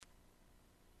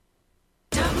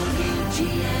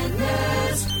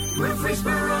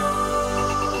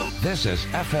Murfreesboro. This is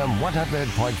FM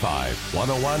 100.5,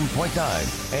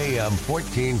 101.9, AM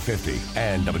 1450,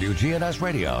 and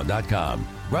WGNSradio.com.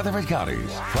 Rutherford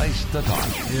County's place to talk.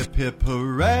 Hip, hip,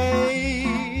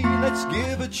 hooray, let's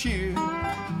give a cheer.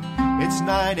 It's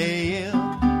 9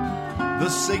 a.m., the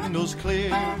signal's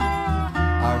clear.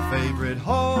 Our favorite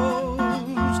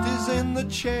host is in the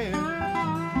chair.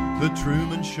 The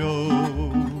Truman Show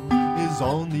is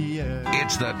on the air.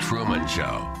 It's The Truman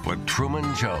Show with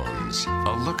Truman Jones.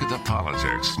 A look at the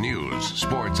politics, news,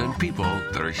 sports, and people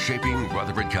that are shaping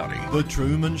Rutherford County. The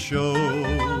Truman Show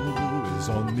is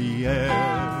on the air.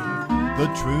 The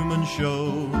Truman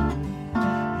Show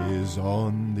is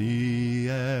on the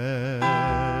air.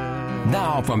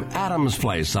 Now from Adams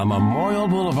Place on Memorial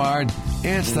Boulevard,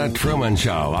 it's The Truman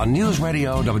Show on News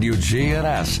Radio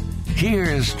WGNS.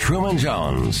 Here's Truman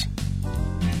Jones.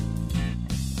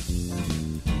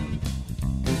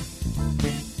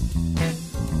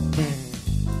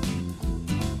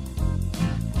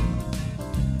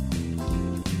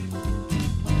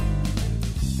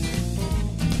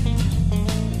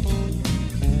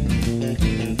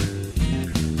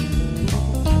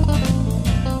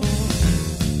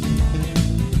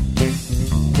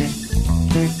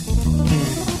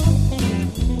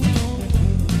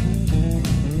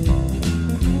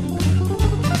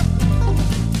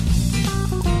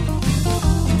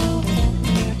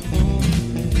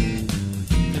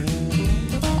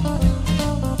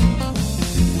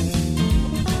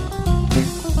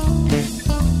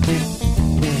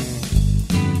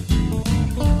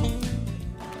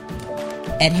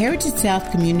 At Heritage South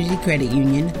Community Credit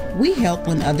Union, we help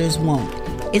when others won't.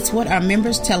 It's what our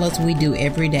members tell us we do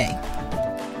every day.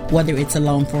 Whether it's a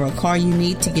loan for a car you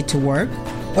need to get to work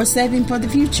or saving for the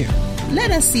future,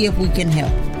 let us see if we can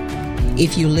help.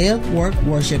 If you live, work,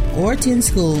 worship, or attend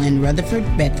school in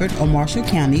Rutherford, Bedford, or Marshall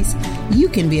counties, you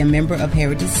can be a member of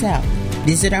Heritage South.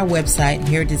 Visit our website,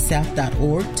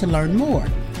 heritagesouth.org, to learn more.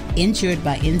 Insured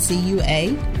by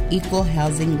NCUA, Equal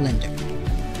Housing Lender.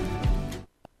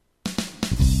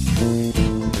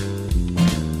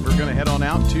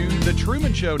 Out to the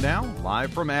Truman Show now,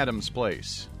 live from Adams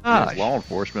Place. As law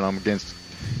enforcement, I'm against.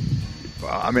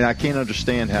 I mean, I can't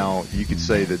understand how you could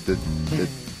say that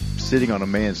sitting on a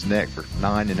man's neck for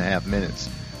 9.5 minutes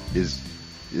is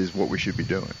what we should be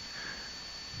doing.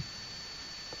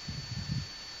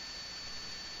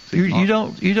 You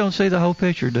don't see the whole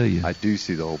picture, do you? I do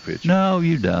see the whole picture. No,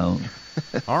 you don't.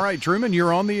 All right, Truman,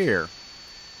 you're on the air.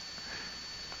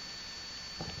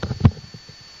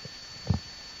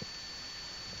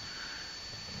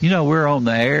 You know, we're on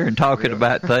the air and talking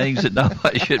about things that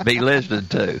nobody should be listening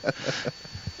to.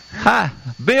 Hi,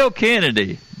 Bill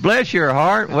Kennedy. Bless your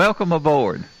heart. Welcome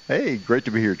aboard. Hey, great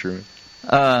to be here, Truman.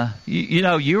 You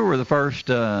know, you were the first,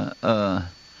 probably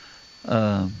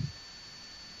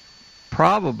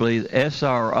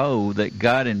SRO that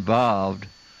got involved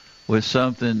with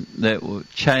something that would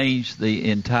change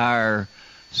the entire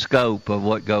scope of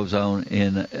what goes on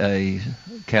in a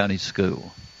county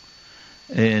school.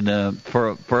 And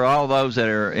for all those that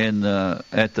are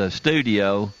at the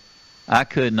studio, I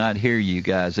could not hear you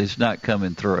guys. It's not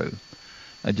coming through.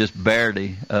 I just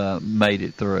barely made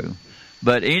it through.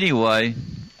 But anyway,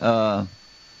 tell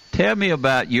me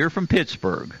about, you're from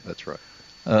Pittsburgh. That's right.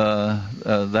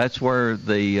 That's where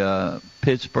the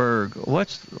Pittsburgh,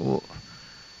 what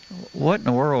in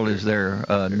the world is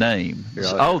their name? Here,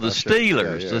 the I'll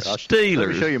Steelers. Yeah. The Steelers. Let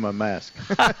me show you my mask.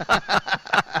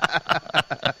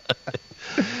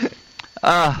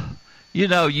 You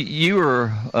know, you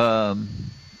were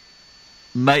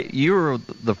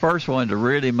the first one to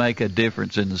really make a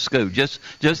difference in the school. Just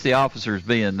the officers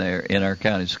being there in our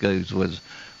county schools was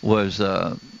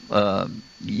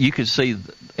you could see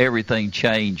everything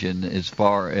changing as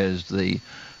far as the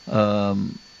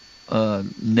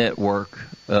network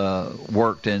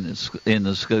worked in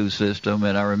the school system.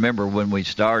 And I remember when we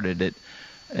started it,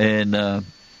 and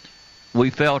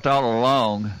we felt all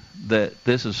along that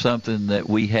this is something that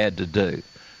we had to do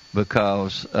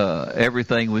because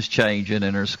everything was changing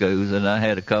in our schools. And I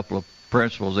had a couple of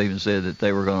principals even said that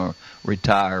they were going to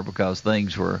retire because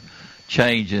things were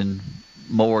changing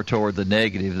more toward the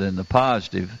negative than the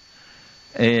positive.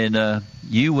 And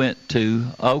you went to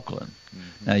Oakland.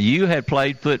 Mm-hmm. Now, you had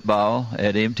played football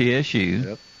at MTSU.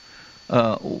 Yep.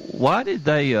 Why did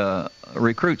they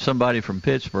recruit somebody from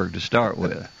Pittsburgh to start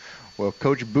with? Well,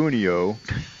 Coach Bunio,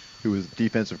 who was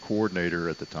defensive coordinator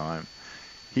at the time,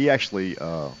 he actually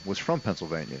was from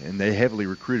Pennsylvania, and they heavily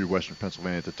recruited Western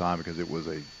Pennsylvania at the time because it was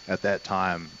at that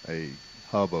time a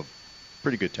hub of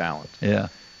pretty good talent. Yeah.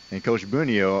 And Coach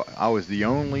Bunio, I was the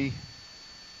only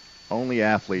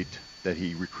athlete that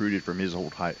he recruited from his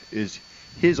old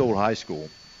high school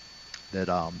that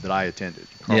I attended,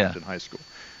 Carlton High School.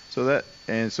 So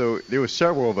there were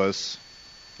several of us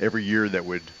every year that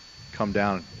would come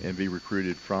down and be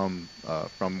recruited from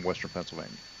Western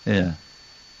Pennsylvania. Yeah.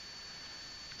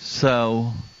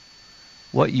 So,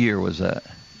 what year was that?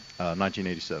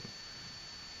 1987.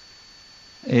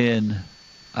 And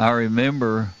I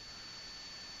remember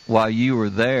while you were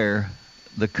there,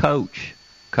 the coach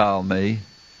called me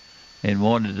and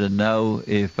wanted to know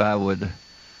if I would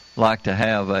like to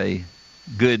have a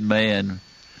good man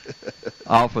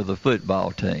off of the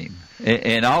football team.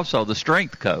 And also the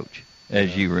strength coach,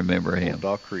 as you remember him.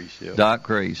 Doc Crease, yeah. Doc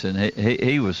Crease, and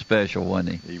he was special,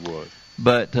 wasn't he? He was.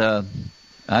 But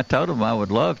I told him I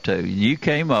would love to. You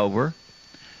came over,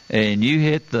 and you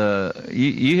hit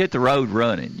the road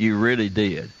running. You really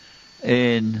did,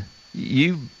 and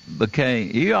you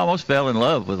almost fell in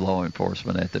love with law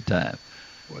enforcement at the time.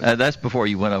 That's before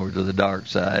you went over to the dark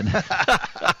side.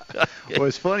 Well,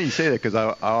 it's funny you say that because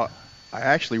I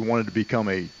actually wanted to become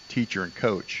a teacher and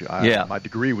coach. My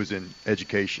degree was in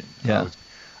education. Yeah.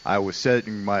 I was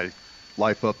setting my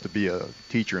life up to be a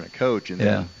teacher and a coach, and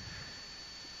then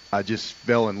I just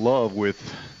fell in love with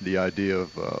the idea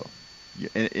of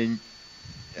and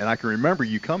I can remember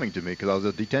you coming to me because I was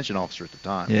a detention officer at the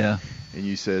time. Yeah. And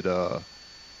you said,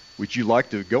 would you like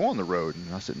to go on the road?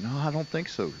 And I said, no, I don't think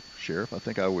so, Sheriff. I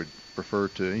think I would prefer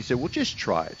to. And he said, well, just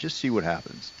try it. Just see what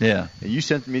happens. Yeah. And you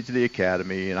sent me to the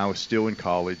academy, and I was still in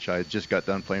college. I had just got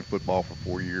done playing football for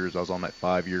 4 years. I was on that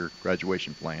 5-year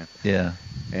graduation plan. Yeah.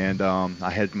 And I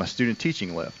had my student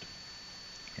teaching left.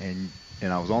 And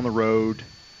I was on the road,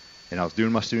 and I was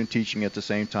doing my student teaching at the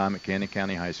same time at Camden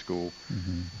County High School.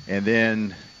 Mm-hmm. And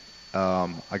then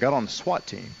I got on the SWAT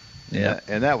team. Yeah.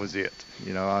 And that was it.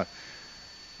 You know,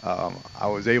 I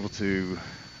was able to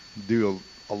do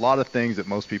a lot of things that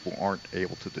most people aren't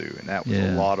able to do, and that was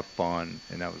a lot of fun.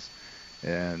 And that was,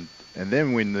 and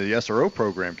then when the SRO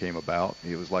program came about,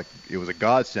 it was a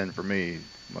godsend for me.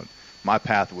 My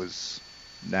path was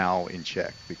now in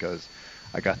check because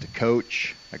I got to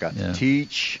coach, I got to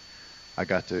teach, I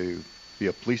got to be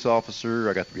a police officer,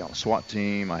 I got to be on a SWAT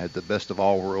team. I had the best of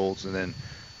all worlds, and then,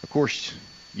 of course,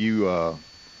 I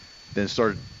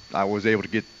was able to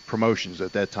get promotions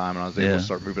at that time, and I was able to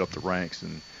start moving up the ranks.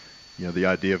 And you know, the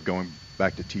idea of going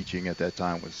back to teaching at that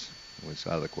time was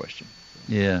out of the question. So.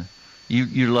 Yeah,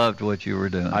 you loved what you were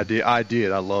doing. I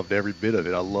did. I loved every bit of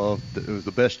it. It was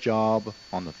the best job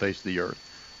on the face of the earth.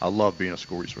 I loved being a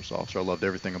school resource officer. I loved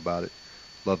everything about it.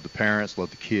 Loved the parents,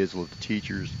 loved the kids, loved the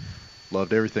teachers,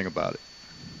 loved everything about it.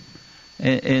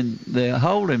 And the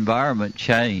whole environment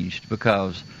changed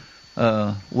because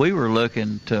we were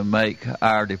looking to make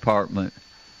our department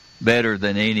better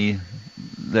than any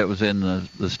that was in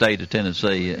the state of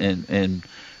Tennessee, and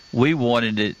we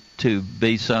wanted it to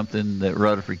be something that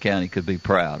Rutherford County could be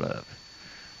proud of.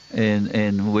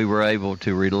 And we were able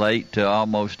to relate to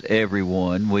almost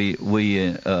everyone.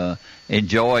 We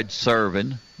enjoyed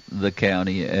serving the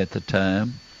county at the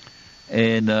time.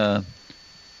 And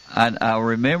I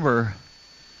remember,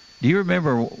 do you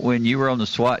remember when you were on the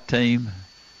SWAT team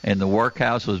and the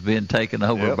workhouse was being taken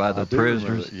over by the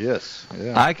prisoners? Yes.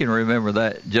 Yeah. I can remember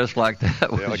that just like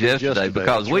that was like yesterday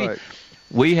because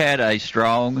we had a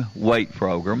strong weight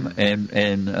program,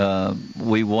 and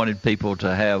we wanted people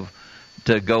to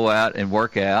go out and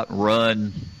work out,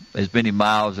 run as many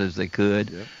miles as they could.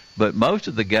 Yep. But most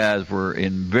of the guys were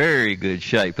in very good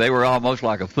shape. They were almost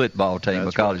like a football team,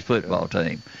 a college football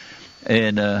team.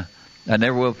 And I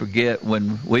never will forget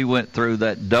when we went through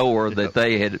that door that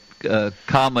they had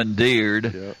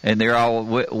commandeered, and they're all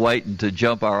waiting to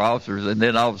jump our officers. And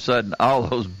then all of a sudden, all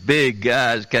those big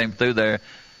guys came through there,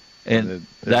 and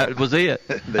that was it.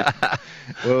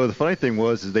 Well, the funny thing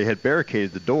was is they had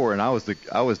barricaded the door, and I was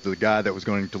the guy that was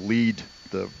going to lead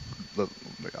the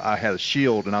I had a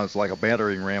shield, and I was like a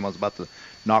battering ram. I was about to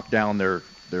knock down their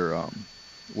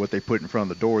what they put in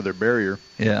front of the door, their barrier.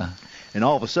 Yeah. And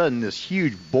all of a sudden, this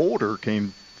huge boulder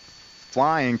came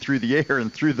flying through the air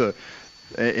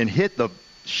and hit the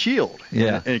shield.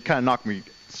 Yeah. And it kind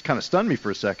of stunned me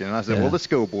for a second. And I said, well, let's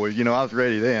go, boys. You know, I was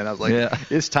ready then. I was like,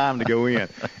 it's time to go in.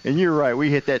 And you're right. We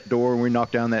hit that door and we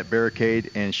knocked down that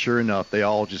barricade. And sure enough, they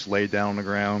all just laid down on the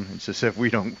ground and just said, we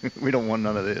don't want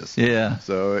none of this. Yeah.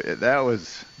 So that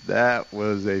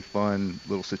was a fun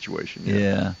little situation.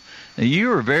 Yeah. Now, you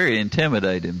were very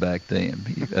intimidating back then.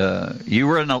 You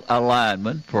were a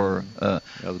lineman for... I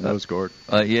was a nose guard.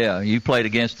 You played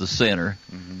against the center,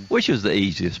 which was the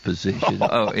easiest position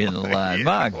in the line.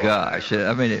 My gosh.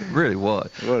 I mean, it really was.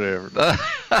 Whatever.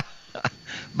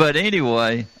 But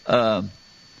anyway,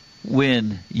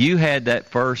 when you had that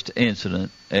first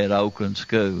incident at Oakland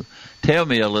School, tell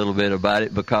me a little bit about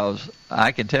it, because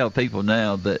I can tell people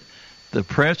now that the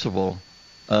principal,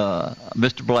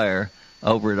 Mr. Blair,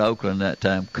 over at Oakland that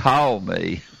time, called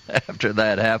me after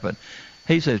that happened.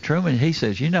 He said, Truman, he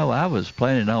says, I was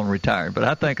planning on retiring, but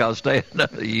I think I'll stay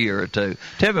another year or two.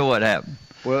 Tell me what happened.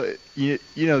 Well,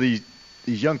 these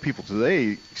young people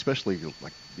today, especially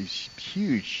like these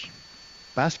huge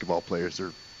basketball players,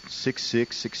 they're 6'6",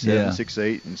 6'7",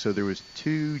 6'8", and so there was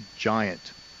two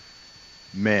giant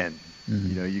men.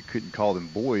 Mm-hmm. You couldn't call them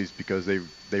boys because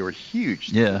they were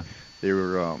huge. Yeah. They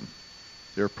were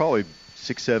probably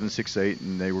 6'7", 6'8",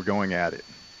 and they were going at it.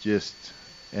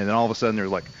 And then all of a sudden there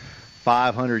was like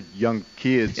 500 young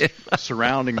kids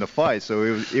surrounding the fight. So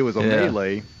it was a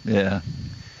melee. Yeah.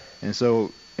 And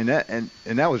so and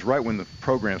that was right when the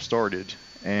program started.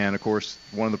 And of course,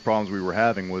 one of the problems we were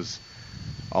having was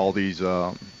all these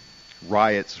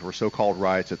riots, or so-called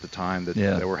riots at the time,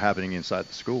 that were happening inside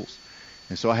the schools.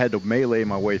 And so I had to melee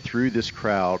my way through this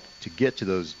crowd to get to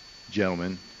those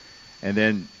gentlemen, and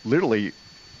then literally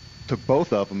took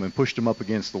both of them and pushed them up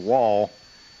against the wall.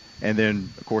 And then,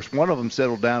 of course, one of them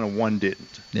settled down and one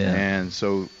didn't. Yeah. And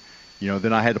so,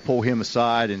 then I had to pull him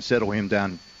aside and settle him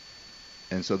down,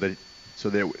 and so that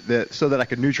I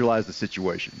could neutralize the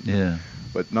situation. Yeah.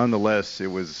 But nonetheless, that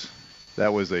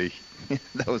was a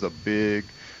big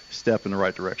step in the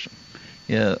right direction.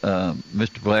 Yeah.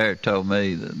 Mr. Blair told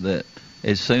me that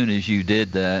as soon as you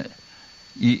did that,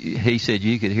 he said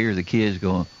you could hear the kids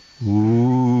going,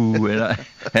 ooh, and all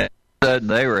of a sudden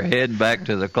they were heading back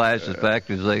to the class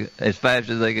as fast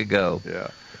as they could go. Yeah.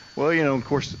 Well, of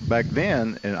course, back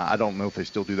then, and I don't know if they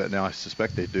still do that now, I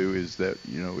suspect they do, is that,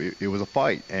 it was a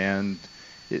fight. And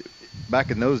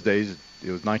back in those days, it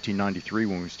was 1993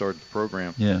 when we started the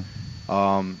program. Yeah.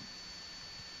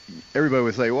 Everybody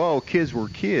would say, well, kids were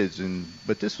kids.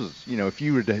 But this was, if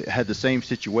you had the same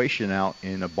situation out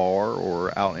in a bar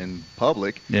or out in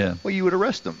public, well, you would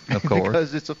arrest them. Of course.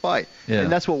 Because it's a fight. Yeah.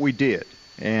 And that's what we did.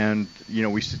 And,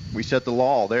 we set the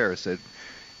law there. It said,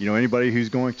 anybody who's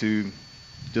going to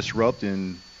disrupt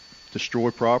and destroy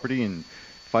property and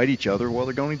fight each other, well,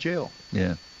 they're going to jail.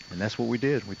 Yeah. And that's what we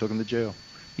did. We took them to jail.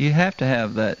 You have to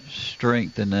have that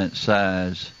strength and that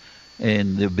size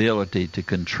and the ability to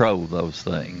control those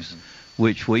things,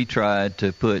 which we tried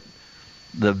to put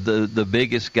the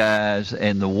biggest guys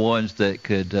and the ones that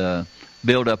could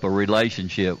build up a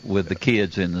relationship with the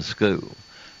kids in the school.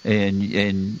 And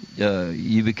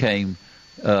you became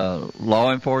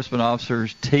law enforcement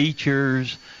officers,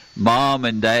 teachers, mom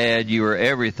and dad. You were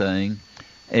everything.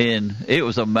 And it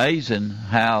was amazing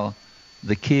how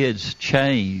the kids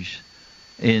changed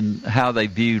in how they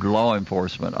viewed law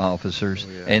enforcement officers,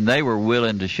 and they were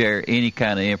willing to share any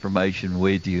kind of information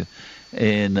with you.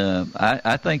 And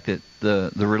I think that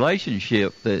the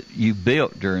relationship that you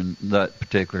built during that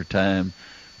particular time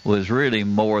was really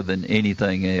more than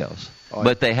anything else.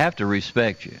 But they have to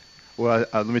respect you. Well,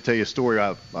 let me tell you a story.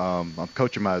 I'm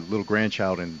coaching my little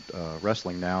grandchild in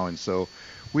wrestling now, and so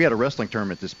we had a wrestling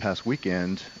tournament this past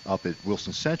weekend up at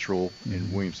Wilson Central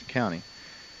in Williamson County.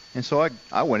 And so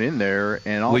I went in there,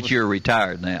 and which you're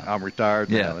retired now. I'm retired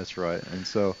now. That's right. And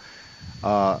so,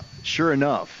 sure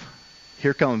enough,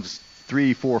 here comes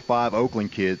 3, 4, 5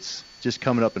 Oakland kids just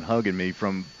coming up and hugging me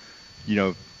from,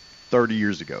 30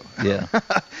 years ago. Yeah.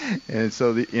 And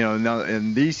so now,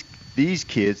 and these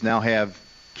kids now have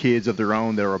kids of their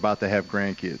own that are about to have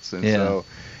grandkids, and so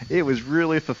it was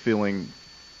really fulfilling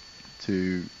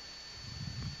to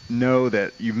know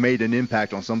that you've made an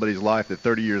impact on somebody's life, that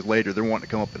 30 years later they're wanting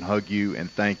to come up and hug you and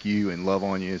thank you and love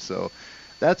on you. So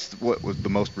that's what was the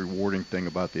most rewarding thing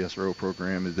about the SRO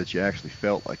program, is that you actually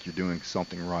felt like you're doing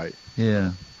something right.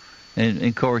 Yeah. And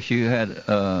of course you had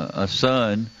a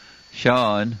son,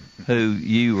 Sean, who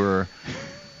you were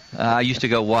I used to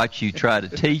go watch you try to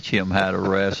teach him how to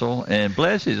wrestle, and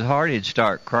bless his heart, he'd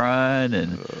start crying,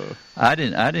 and I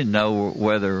didn't know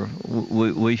whether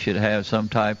we should have some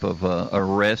type of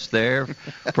arrest there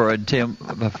for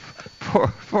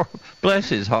bless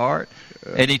his heart.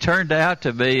 And he turned out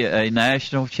to be a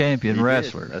national champion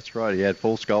wrestler. That's right. He had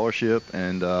full scholarship,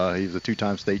 and he was a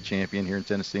 2-time state champion here in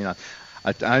Tennessee. And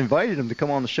I invited him to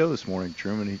come on the show this morning,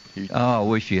 Truman. I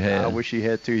wish you had. I wish he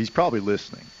had too. He's probably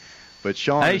listening. But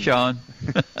Sean. Hey, Sean.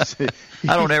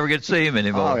 I don't ever get to see him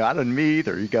anymore. Oh, I don't me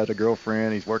either. He got a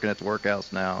girlfriend. He's working at the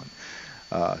workhouse now.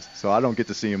 So I don't get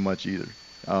to see him much either.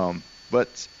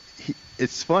 But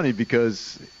it's funny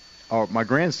because my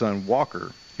grandson,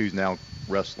 Walker, who's now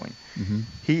wrestling,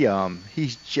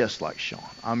 he's just like Sean.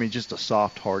 I mean, just a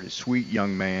soft-hearted, sweet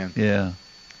young man. Yeah.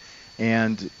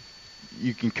 And,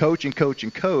 you can coach and coach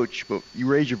and coach, but you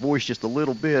raise your voice just a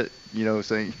little bit,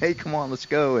 saying, "Hey, come on, let's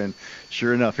go." And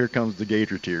sure enough, here comes the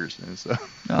Gator tears. And so,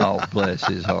 oh, bless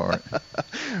his heart.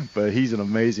 But he's an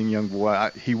amazing young boy.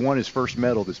 He won his first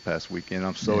medal this past weekend.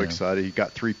 I'm so excited. He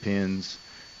got 3 pins.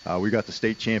 We got the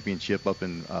state championship up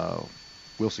in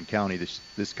Wilson County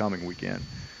this coming weekend.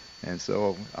 And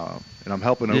so, and I'm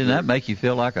helping. Didn't that make you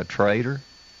feel like a traitor?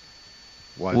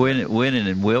 Winning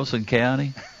in Wilson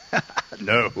County?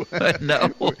 No. No.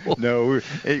 No.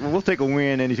 We'll take a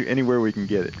win anywhere we can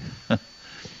get it.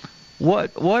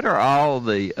 What are all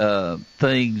the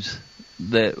things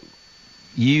that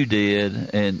you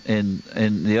did and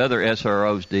the other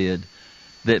SROs did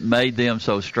that made them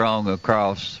so strong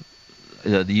across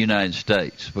the United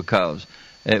States? Because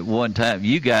at one time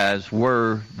you guys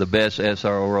were the best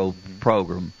SRO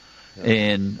program.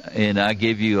 And I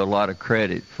give you a lot of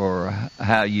credit for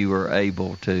how you were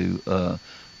able to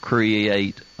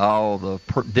create all the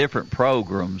different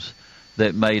programs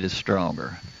that made us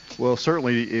stronger. Well,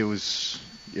 certainly it was,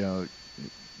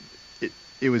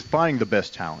 it was finding the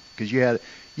best talent, because you had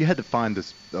to find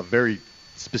a very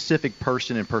specific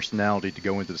person and personality to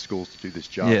go into the schools to do this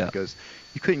job. Yeah. Because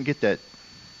you couldn't get that,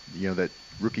 that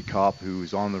rookie cop who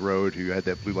was on the road, who had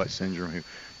that blue light syndrome, who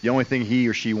the only thing he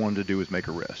or she wanted to do was make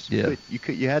arrests. Yeah.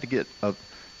 You had to get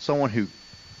someone who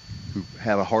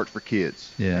had a heart for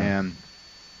kids. Yeah. And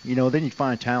then you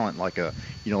find talent like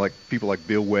like people like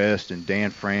Bill West and Dan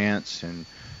France and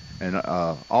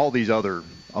all these other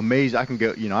amazing. I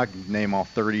can name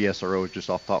off 30 SROs just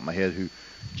off the top of my head who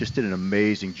just did an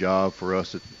amazing job for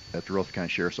us at the Rutherford County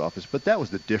Sheriff's Office. But that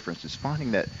was the difference, is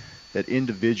finding that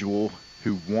individual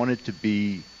who wanted to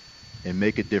be and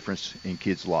make a difference in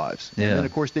kids' lives. Yeah. And then,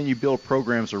 of course, you build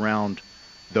programs around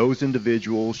those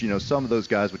individuals. Some of those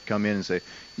guys would come in and say,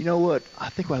 "You know what, I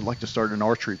think I'd like to start an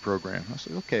archery program." I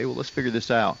said, "Okay, well, let's figure this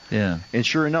out." Yeah. And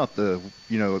sure enough,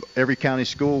 every county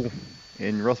school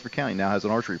in Rutherford County now has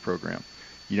an archery program.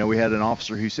 We had an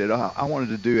officer who said, "I wanted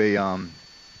to do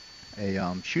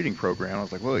a shooting program." I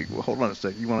was like, "Well, hold on a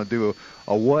second. You want to do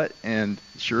a what?" And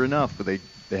sure enough, they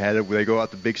go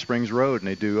out to Big Springs Road and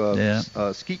they do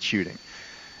skeet shooting.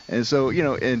 And so,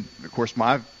 and of course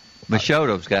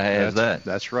Machoto's guy has that.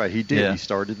 That's right. He did. Yeah. He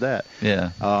started that.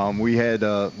 Yeah. We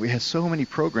had so many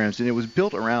programs, and it was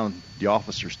built around the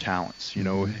officer's talents.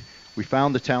 We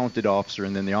found the talented officer,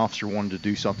 and then the officer wanted to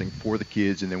do something for the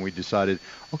kids, and then we decided,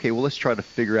 okay, well, let's try to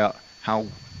figure out how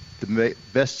to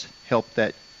best help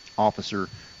that officer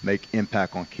make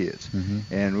impact on kids.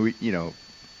 Mm-hmm. And we,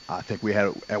 I think we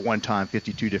had at one time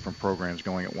 52 different programs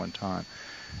going at one time,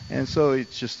 and so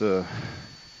it's just that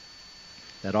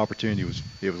opportunity was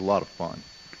a lot of fun.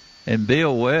 And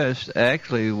Bill West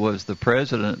actually was the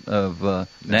president of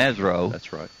NASRO.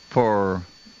 That's right. For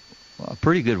a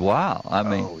pretty good while. I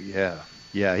mean. Oh yeah.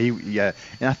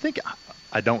 And I think,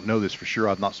 I don't know this for sure.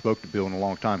 I've not spoken to Bill in a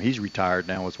long time. He's retired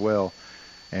now as well,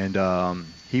 and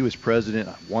he was president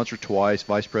once or twice,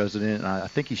 vice president, and I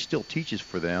think he still teaches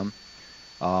for them.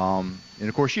 And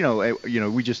of course,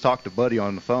 we just talked to Buddy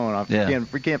on the phone.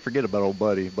 We can't forget about old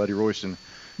Buddy Royston.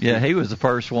 Yeah, he was the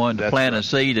first one to plant a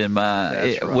seed in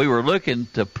my. Right. We were looking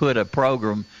to put a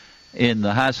program in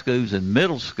the high schools and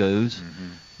middle schools, mm-hmm.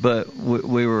 but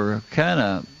we were kind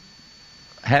of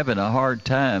having a hard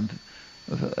time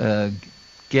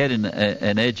getting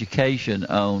an education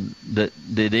on that.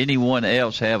 Did anyone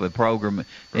else have a program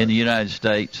in the United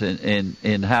States,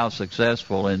 and how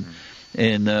successful? And mm-hmm.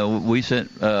 and we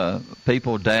sent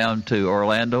people down to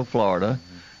Orlando, Florida.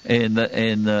 And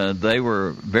they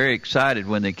were very excited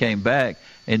when they came back.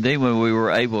 And then when we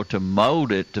were able to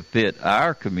mold it to fit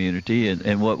our community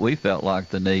and what we felt like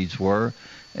the needs were,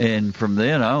 and from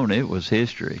then on, it was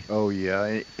history. Oh,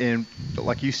 yeah. And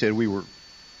like you said, we were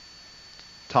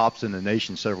tops in the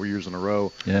nation several years in a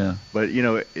row. Yeah. But,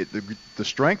 the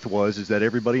strength is that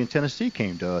everybody in Tennessee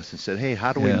came to us and said, "Hey,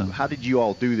 how did you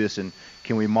all do this, and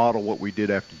can we model what we did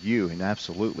after you?" And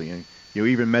absolutely. And,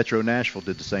 even Metro Nashville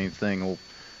did the same thing.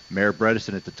 Mayor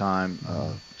Bredesen at the time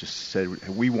just said,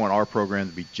 "We want our program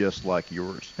to be just like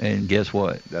yours." And guess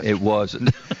what? It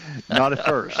wasn't. Not at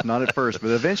first,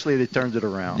 but eventually they turned it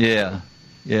around. Yeah,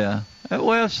 yeah.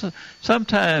 Well,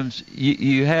 sometimes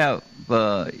you have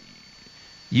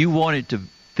you want it to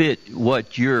fit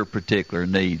what your particular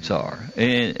needs are,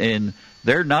 and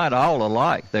they're not all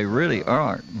alike. They really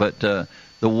aren't. But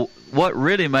what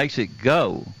really makes it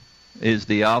go is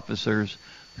the officers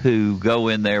who go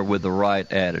in there with the right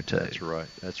attitude.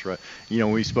 That's right.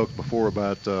 We spoke before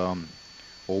about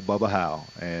old Bubba Howe,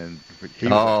 and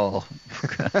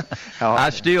I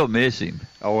still miss him.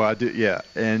 Oh, I do, yeah.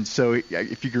 And so,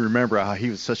 if you can remember, how he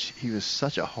was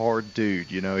such a hard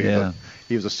dude. You know,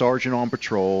 he was a sergeant on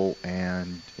patrol,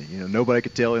 and nobody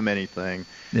could tell him anything.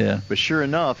 Yeah. But sure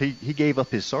enough, he gave up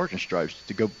his sergeant stripes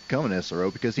to go become an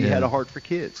SRO because he had a heart for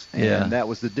kids, and that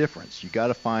was the difference. You got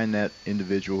to find that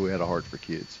individual who had a heart for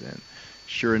kids, and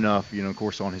sure enough, of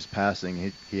course, on his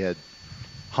passing, he had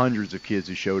hundreds of kids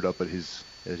who showed up at his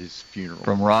funeral.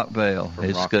 From Rockvale,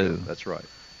 his school. That's right.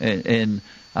 And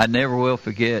I never will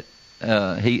forget,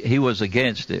 he was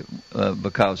against it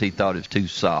because he thought it was too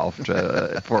soft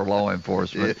for law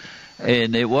enforcement. Yeah.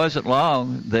 And it wasn't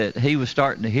long that he was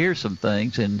starting to hear some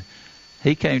things, and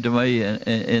he came to me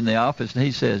in the office, and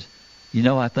he says,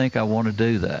 I think I want to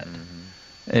do that.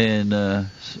 Mm-hmm. And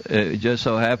it just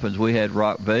so happens we had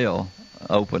Rockvale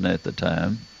open at the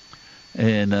time,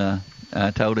 and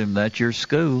I told him, that's your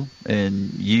school,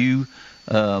 and you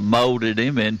molded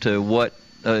him into what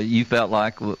you felt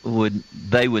like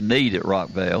they would need at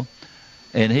Rockvale.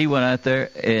 And he went out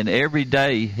there, and every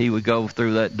day he would go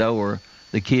through that door,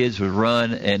 the kids would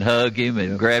run and hug him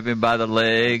and grab him by the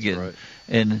leg.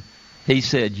 And he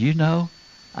said,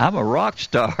 I'm a rock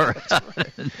star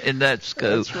in that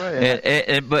school. That's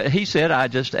right. But he said, I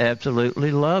just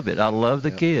absolutely love it. I love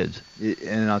the kids.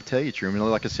 And I'll tell you, Truman,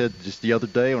 like I said just the other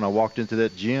day when I walked into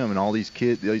that gym and all these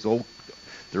kids,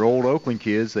 they're old Oakland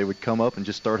kids, they would come up and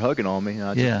just start hugging on me.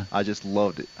 And I just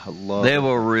loved it. They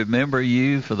will remember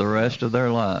you for the rest of their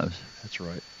lives. That's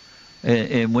right.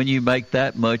 And when you make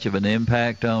that much of an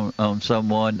impact on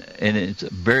someone, and it's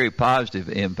a very positive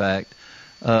impact,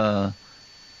 it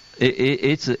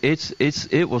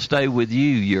will stay with you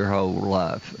your whole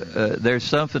life. There's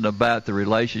something about the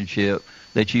relationship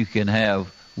that you can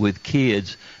have with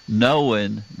kids,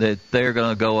 knowing that they're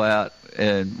going to go out,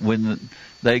 and when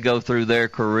they go through their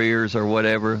careers or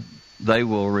whatever, they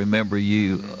will remember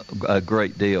you a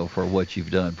great deal for what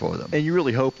you've done for them. And you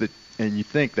really hope that, and you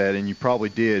think that, and you probably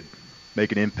did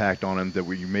make an impact on them, that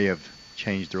you may have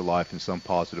changed their life in some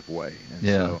positive way. And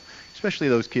so, especially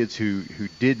those kids who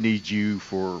did need you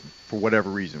for whatever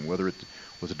reason, whether it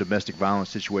was a domestic violence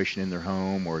situation in their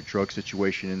home or a drug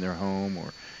situation in their home,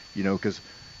 or because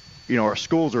our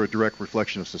schools are a direct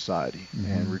reflection of society.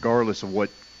 Mm-hmm. And regardless of what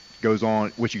goes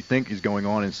on, what you think is going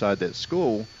on inside that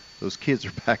school, those kids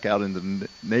are back out in the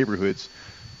neighborhoods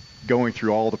going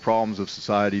through all the problems of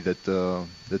society that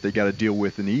they got to deal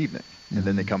with in the evening. Mm-hmm. And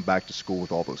then they come back to school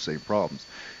with all those same problems.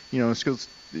 Schools,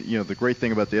 the great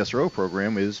thing about the SRO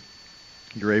program is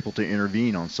you're able to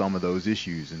intervene on some of those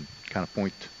issues and kind of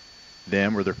point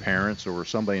them or their parents or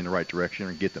somebody in the right direction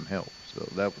and get them help.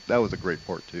 So that was a great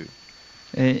part too.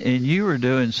 And you were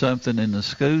doing something in the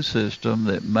school system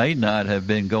that may not have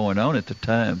been going on at the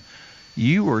time.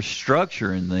 You were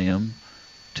structuring them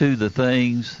to the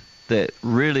things that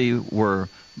really were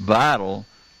vital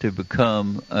to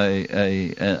become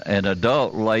an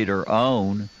adult later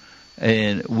on,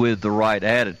 and with the right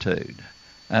attitude.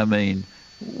 I mean,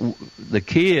 the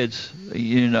kids,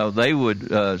 they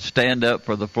would stand up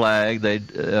for the flag.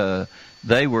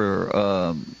 They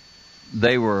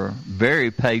were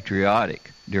very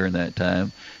patriotic during that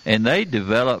time, and they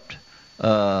developed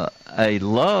a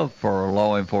love for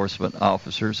law enforcement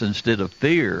officers instead of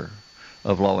fear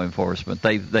of law enforcement.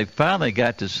 They finally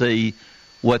got to see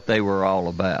what they were all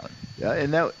about. Yeah,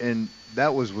 and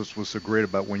that was so great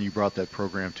about when you brought that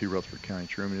program to Rutherford County,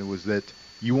 Truman. It was that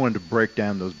you wanted to break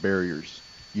down those barriers.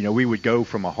 We would go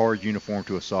from a hard uniform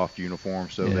to a soft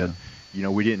uniform so that,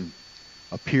 we didn't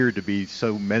appear to be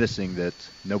so menacing that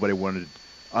nobody wanted,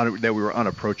 that we were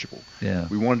unapproachable. Yeah.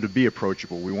 We wanted to be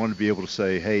approachable. We wanted to be able to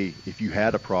say, hey, if you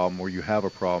had a problem or you have a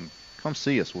problem, come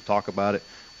see us. We'll talk about it.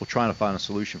 We'll try to find a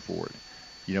solution for it.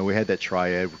 We had that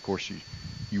triad. Of course,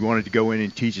 you wanted to go in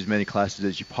and teach as many classes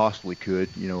as you possibly could,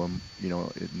 in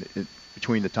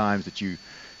between the times that you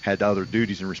had other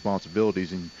duties and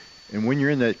responsibilities. And when you're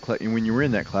in that when you were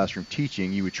in that classroom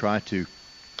teaching, you would try to,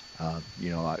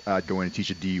 I'd go in and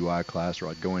teach a DUI class, or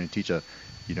I'd go in and teach a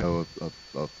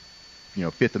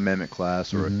Fifth Amendment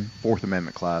class or a Fourth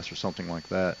Amendment class or something like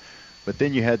that. But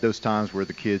then you had those times where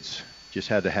the kids just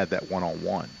had to have that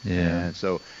one-on-one. Yeah. And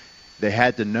so they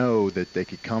had to know that they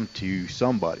could come to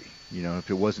somebody. If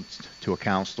it wasn't to a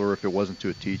counselor, if it wasn't to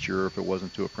a teacher, if it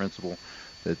wasn't to a principal,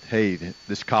 that, hey,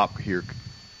 this cop here,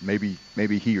 maybe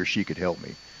he or she could help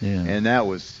me. Yeah. And that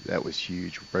was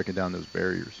huge, breaking down those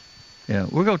barriers. Yeah,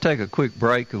 we're going to take a quick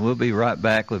break, and we'll be right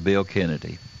back with Bill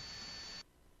Kennedy.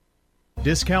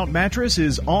 Discount Mattress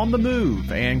is on the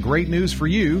move, and great news for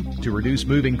you. To reduce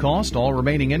moving cost, all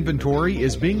remaining inventory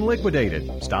is being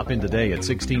liquidated. Stop in today at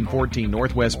 1614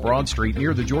 Northwest Broad Street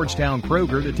near the Georgetown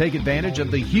Kroger to take advantage of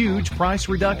the huge price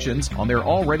reductions on their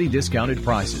already discounted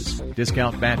prices.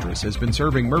 Discount Mattress has been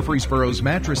serving Murfreesboro's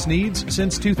mattress needs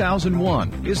since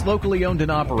 2001, is locally owned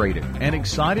and operated, and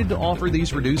excited to offer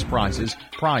these reduced prices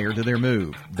prior to their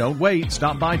move. Don't wait.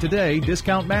 Stop by today.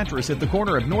 Discount Mattress at the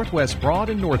corner of Northwest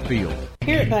Broad and Northfield.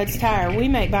 Here at Bud's Tire, we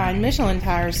make buying Michelin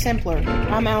tires simpler.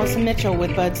 I'm Allison Mitchell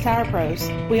with Bud's Tire Pros.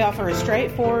 We offer a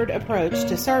straightforward approach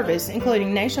to service,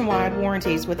 including nationwide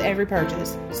warranties with every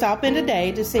purchase. Stop in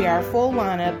today to see our full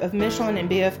lineup of Michelin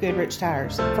and BF Goodrich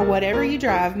tires. For whatever you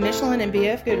drive, Michelin and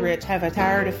BF Goodrich have a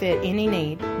tire to fit any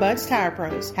need. Bud's Tire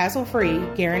Pros, hassle-free,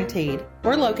 guaranteed.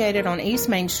 We're located on East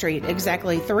Main Street,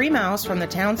 exactly 3 miles from the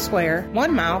town square,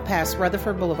 1 mile past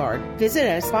Rutherford Boulevard. Visit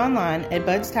us online at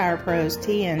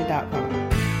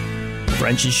budstirepros.tn.com.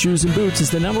 French's Shoes and Boots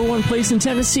is the #1 place in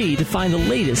Tennessee to find the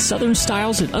latest Southern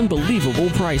styles at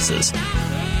unbelievable prices.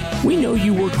 We know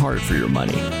you work hard for your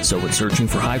money, so when searching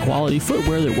for high-quality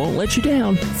footwear that won't let you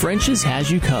down, French's has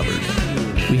you covered.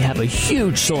 We have a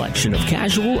huge selection of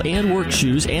casual and work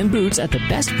shoes and boots at the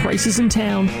best prices in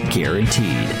town,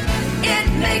 guaranteed. It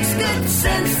makes good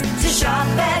sense to shop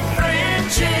at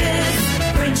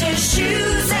French's. French's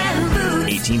Shoes and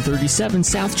Boots. 1837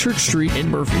 South Church Street in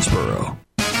Murfreesboro.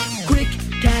 Quick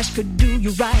cash could do you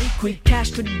right. Quick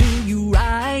cash could do you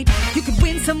right. You could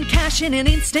win some cash in an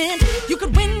instant. You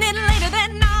could win it later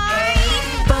that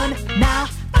night. Fun now,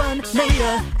 fun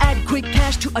later. Add Quick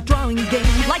Cash to a drawing game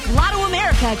like Lotto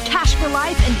America, Cash for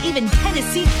Life, and even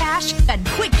Tennessee Cash. Add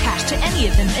Quick Cash to any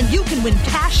of them, and you can win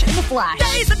cash in a flash.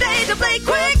 Today's the day to play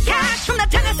Quick Cash from the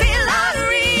Tennessee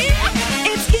Lottery.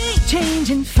 It's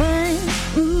game-changing fun.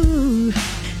 Ooh,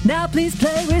 now please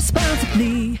play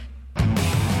responsibly.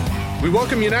 We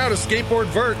welcome you now to Skateboard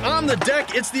Vert. On the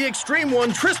deck, it's the Extreme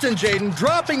One, Tristan Jaden,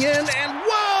 dropping in, and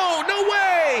whoa, no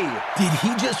way! Did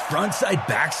he just frontside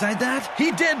backside that?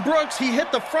 He did, Brooks. He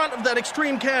hit the front of that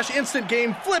Extreme Cash instant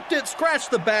game, flipped it, scratched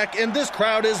the back, and this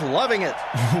crowd is loving it.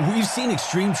 We've seen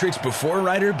extreme tricks before,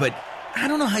 Ryder, but I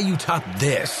don't know how you top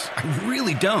this. I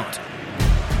really don't.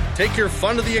 Take your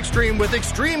fun to the extreme with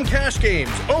Extreme Cash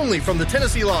games, only from the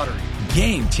Tennessee Lottery.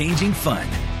 Game-changing fun.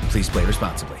 Please play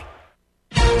responsibly.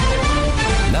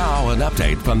 Now an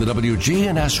update from the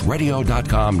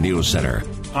WGNSradio.com News Center.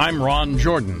 I'm Ron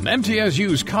Jordan.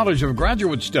 MTSU's College of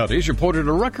Graduate Studies reported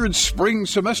a record spring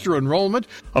semester enrollment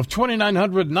of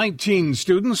 2,919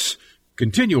 students,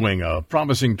 continuing a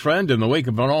promising trend in the wake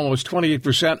of an almost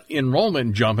 28%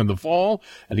 enrollment jump in the fall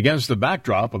and against the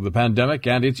backdrop of the pandemic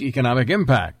and its economic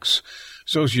impacts.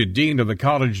 Associate Dean of the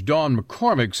college, Dawn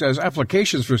McCormick, says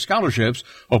applications for scholarships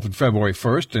open February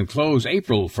 1st and close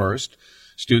April 1st.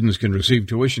 Students can receive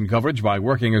tuition coverage by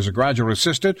working as a graduate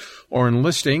assistant or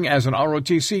enlisting as an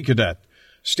ROTC cadet.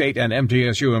 State and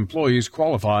MTSU employees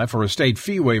qualify for a state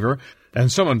fee waiver,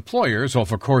 and some employers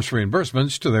offer course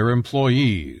reimbursements to their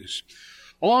employees.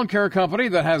 A lawn care company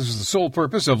that has the sole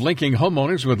purpose of linking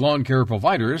homeowners with lawn care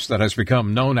providers that has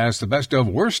become known as the Best of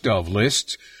Worst of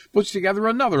lists puts together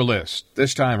another list,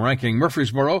 this time ranking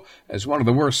Murfreesboro as one of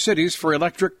the worst cities for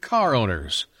electric car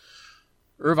owners.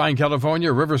 Irvine,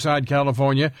 California, Riverside,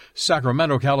 California,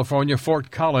 Sacramento, California,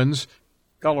 Fort Collins,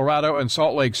 Colorado, and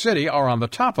Salt Lake City are on the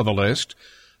top of the list.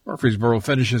 Murfreesboro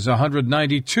finishes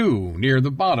 192 near the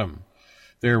bottom.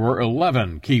 There were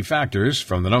 11 key factors,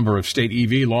 from the number of state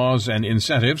EV laws and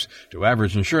incentives to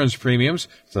average insurance premiums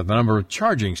to the number of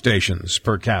charging stations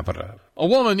per capita. A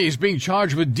woman is being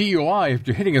charged with DUI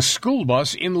after hitting a school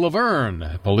bus in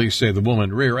Laverne. Police say the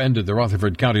woman rear-ended the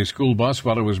Rutherford County school bus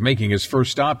while it was making its first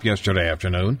stop yesterday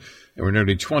afternoon. There were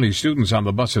nearly 20 students on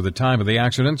the bus at the time of the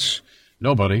accidents.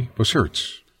 Nobody was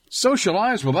hurt.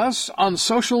 Socialize with us on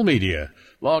social media.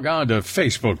 Log on to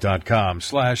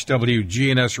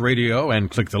Facebook.com/WGNS Radio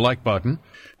and click the like button.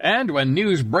 And when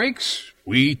news breaks,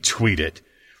 we tweet it.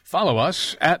 Follow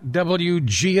us at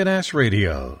WGNS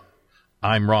Radio.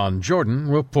 I'm Ron Jordan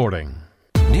reporting.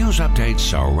 News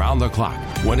updates around the clock,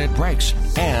 when it breaks,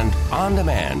 and on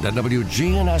demand at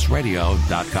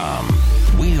WGNSradio.com.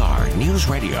 We are News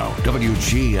Radio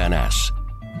WGNS.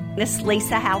 This is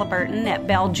Lisa Halliburton at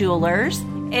Bell Jewelers.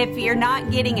 If you're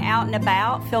not getting out and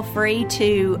about, feel free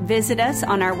to visit us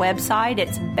on our website.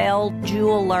 It's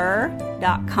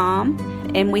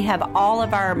belljeweler.com. And we have all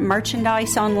of our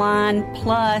merchandise online,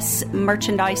 plus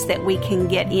merchandise that we can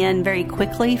get in very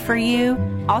quickly for you.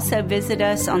 Also visit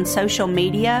us on social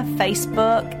media,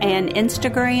 Facebook and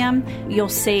Instagram. You'll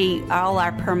see all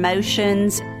our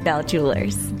promotions. Bell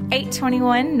Jewelers,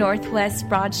 821 Northwest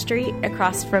Broad Street,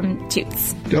 across from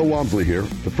Toots. Del Walmsley here.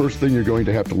 The first thing you're going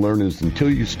to have to learn is until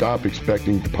you stop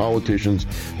expecting the politicians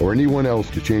or anyone else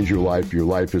to change your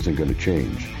life isn't going to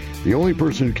change. The only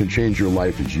person who can change your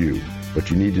life is you,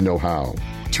 but you need to know how.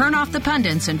 Turn off the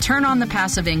pundits and turn on the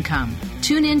passive income.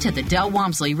 Tune in to the Del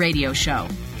Walmsley Radio Show.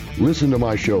 Listen to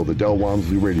my show, the Del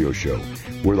Walmsley Radio Show,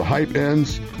 where the hype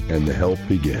ends and the help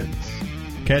begins.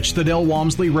 Catch the Del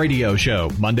Walmsley Radio Show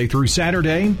Monday through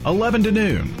Saturday, 11 to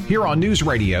noon, here on News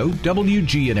Radio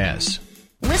WGNS.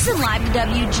 Listen live to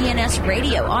WGNS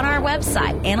Radio on our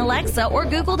website and Alexa or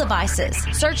Google devices.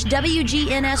 Search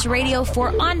WGNS Radio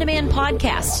for on-demand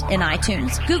podcasts in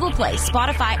iTunes, Google Play,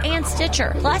 Spotify, and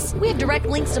Stitcher. Plus, we have direct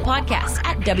links to podcasts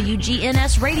at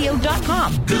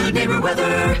WGNSradio.com. Good neighbor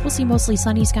weather. We'll see mostly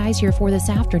sunny skies here for this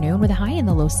afternoon with a high in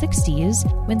the low 60s.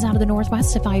 Winds out of the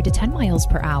northwest at 5 to 10 miles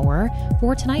per hour.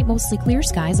 For tonight, mostly clear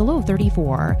skies, a low of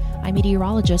 34. I'm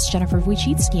meteorologist Jennifer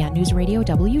Wojcicki on News Radio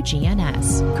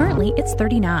WGNS. Currently, it's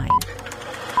 39.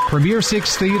 Premier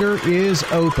Six Theater is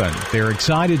open. They're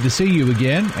excited to see you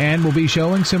again and will be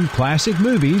showing some classic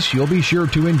movies you'll be sure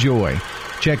to enjoy.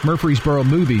 Check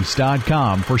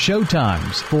MurfreesboroMovies.com for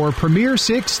showtimes for Premier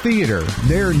Six Theater.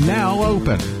 They're now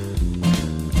open.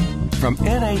 From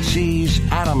NHC's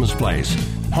Adams Place,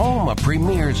 home of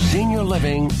Premier Senior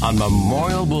Living on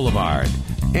Memorial Boulevard,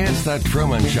 it's The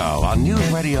Truman Show on News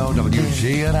Radio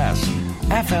WGNS.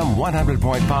 FM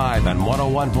 100.5 and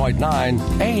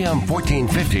 101.9, AM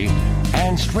 1450,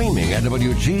 and streaming at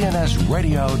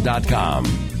WGNSradio.com.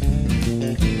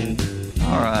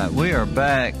 All right, we are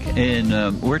back,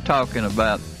 and we're talking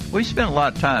about, we spent a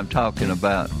lot of time talking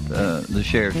about the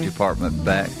Sheriff's Department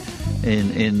back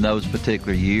in those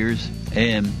particular years,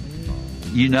 and,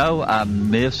 you know, I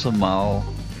miss them all.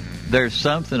 There's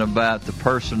something about the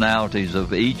personalities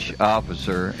of each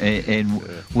officer, and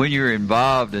when you're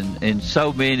involved in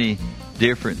so many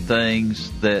different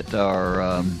things that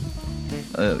are,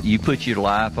 you put your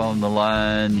life on the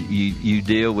line, you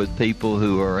deal with people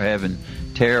who are having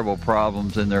terrible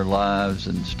problems in their lives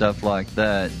and stuff like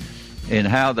that, and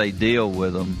how they deal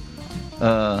with them,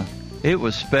 it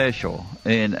was special.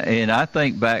 And I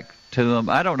think back to them,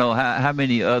 I don't know how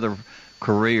many other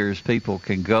careers people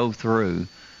can go through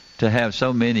to have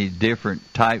so many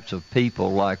different types of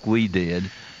people like we did,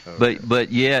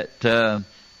 but yet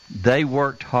they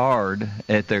worked hard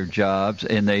at their jobs,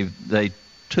 and they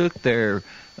took their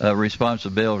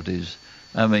responsibilities.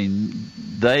 I mean,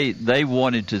 they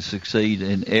wanted to succeed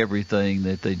in everything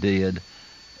that they did,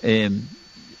 and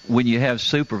when you have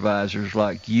supervisors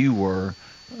like you were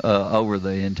over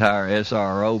the entire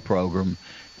SRO program,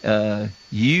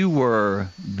 you were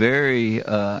very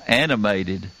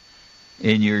animated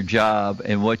in your job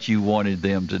and what you wanted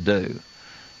them to do.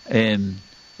 And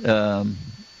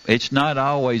it's not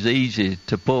always easy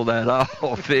to pull that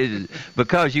off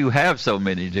because you have so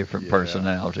many different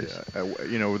personalities. Yeah.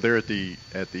 You know, there at the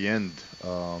end,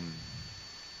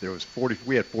 there was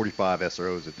we had 45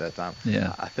 SROs at that time.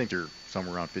 Yeah. I think they're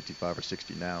somewhere around 55 or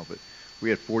 60 now, but we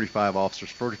had 45 officers,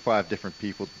 45 different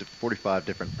people, 45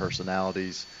 different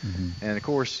personalities. Mm-hmm. And, of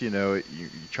course, you know, you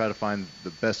try to find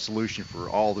the best solution for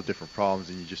all the different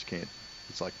problems, and you just can't.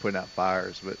 It's like putting out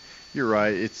fires. But you're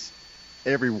right. It's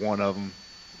every one of them.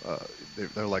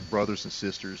 They're like brothers and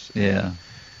sisters. Yeah.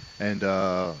 And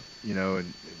you know,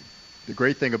 and the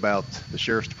great thing about the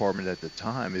Sheriff's Department at the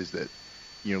time is that,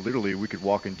 you know, literally we could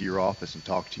walk into your office and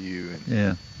talk to you,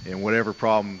 and whatever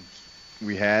problem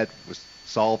we had was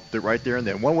solved right there and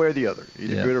then, one way or the other,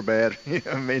 either good or bad. It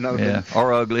may not have been,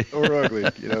 or ugly. Or ugly.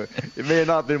 You know, it may have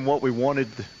not been what we wanted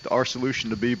our solution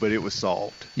to be, but it was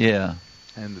solved. Yeah.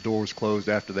 And the door was closed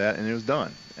after that, and it was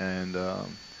done. And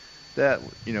that,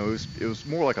 you know, it was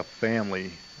more like a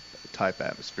family type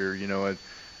atmosphere, you know,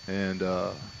 and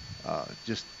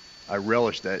just I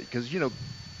relished that because, you know,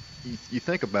 you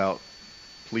think about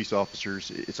police officers,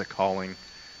 it's a calling,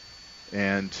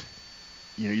 and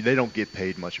you know, they don't get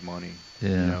paid much money. Yeah.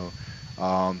 You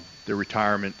know, their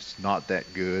retirement's not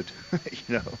that good.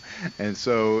 You know, and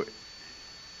so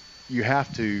you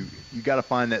got to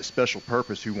find that special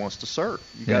purpose who wants to serve.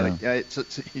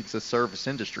 It's a service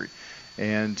industry,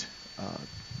 and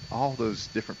all those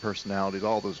different personalities,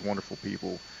 all those wonderful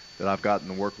people that I've gotten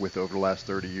to work with over the last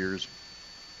 30 years,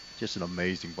 just an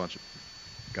amazing bunch of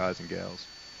guys and gals.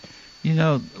 You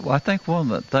know, I think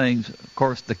one of the things, of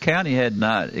course, the county had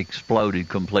not exploded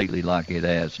completely like it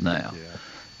has now. Yeah.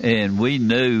 And we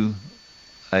knew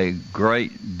a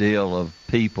great deal of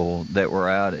people that were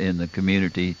out in the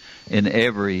community in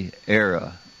every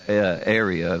area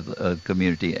of the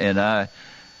community, and I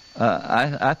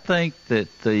think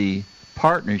that the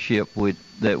partnership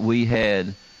that we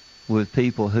had with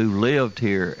people who lived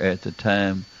here at the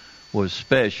time was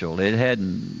special. It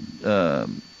hadn't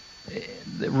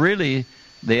really,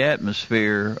 the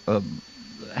atmosphere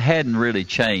hadn't really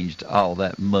changed all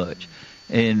that much,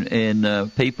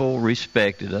 and people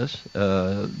respected us.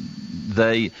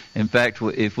 In fact,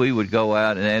 if we would go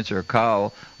out and answer a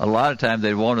call, a lot of times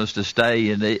they'd want us to stay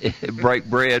and break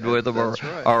bread with them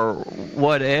or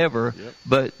whatever. Yep.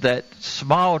 But that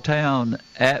small town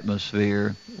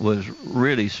atmosphere was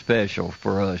really special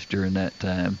for us during that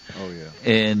time. Oh yeah.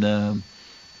 And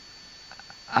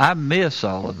I miss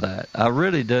all of that. I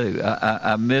really do.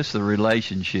 I miss the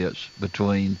relationships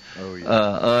between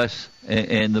us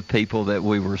and the people that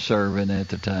we were serving at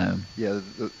the time. Yeah,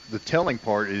 the telling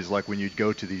part is like when you'd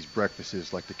go to these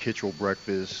breakfasts, like the Kittrell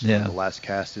breakfast, the Las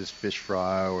Castas fish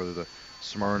fry, or the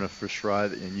Smyrna fish fry,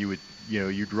 and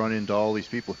you'd run into all these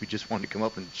people who just wanted to come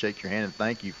up and shake your hand and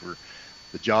thank you for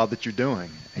the job that you're doing.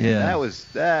 And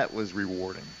that was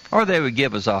rewarding. Or they would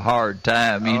give us a hard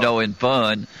time, in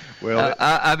fun. Well,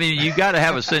 I mean, you got to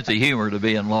have a sense of humor to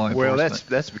be in law enforcement. Well,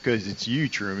 that's because it's you,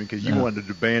 Truman, because you wanted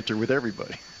to banter with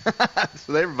everybody.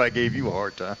 So everybody gave you a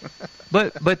hard time.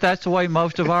 But that's the way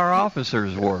most of our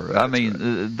officers were. I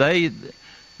mean, they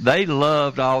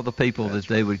loved all the people that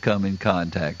they would come in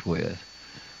contact with,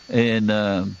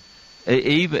 and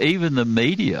even the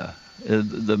media.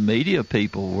 The media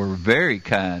people were very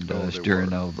kind to us during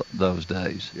those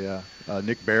days. Yeah.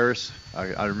 Nick Barris,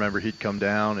 I remember he'd come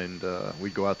down and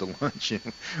we'd go out to lunch and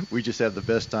we just had the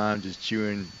best time just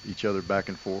chewing each other back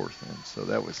and forth. And so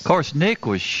that was. Of course, Nick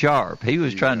was sharp. He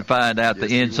was trying to find out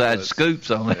the inside scoops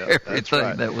on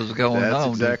everything that was going on. That's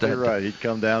exactly right. He'd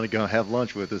come down and go have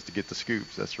lunch with us to get the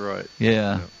scoops. That's right.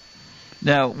 Yeah.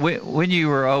 Now, when you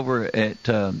were over at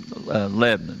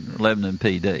Lebanon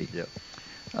PD. Yep.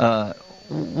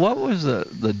 What was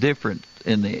the difference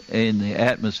in the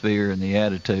atmosphere and the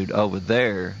attitude over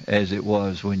there as it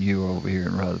was when you were over here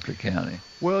in Rutherford County?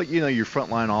 Well, your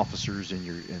frontline officers and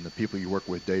the people you work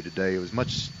with day to day, it's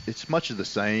much of the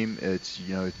same. It's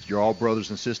you're all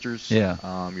brothers and sisters.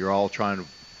 Yeah. You're all trying to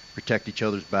protect each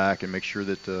other's back and make sure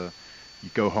that you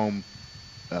go home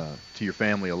to your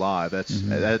family alive.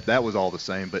 That was all the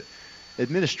same. But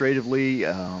administratively,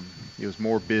 it was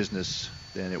more business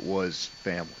than it was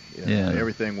family.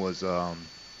 Everything was to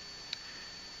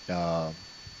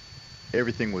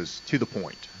the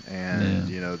point, and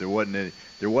there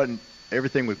wasn't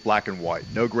everything was black and white,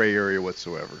 no gray area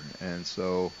whatsoever, and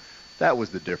so that was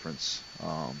the difference.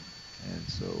 And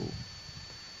so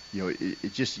you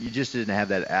just didn't have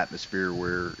that atmosphere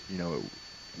where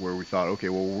we thought, okay,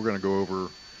 well, we're going to go over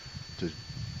to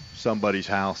somebody's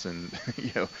house and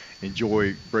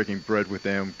enjoy breaking bread with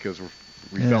them because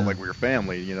we felt like we were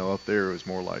family. Up there it was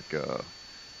more like,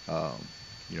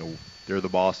 they're the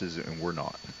bosses and we're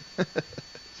not.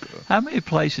 How many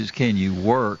places can you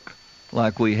work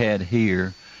like we had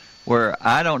here where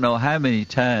I don't know how many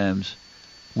times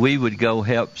we would go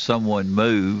help someone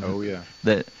move? Oh, yeah.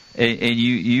 And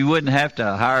you wouldn't have to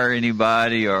hire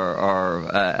anybody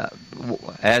or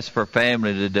ask for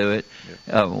family to do it.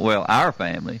 Yeah. Our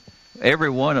family. Every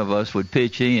one of us would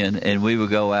pitch in, and we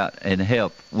would go out and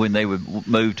help when they would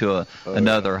move to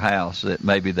another house that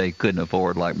maybe they couldn't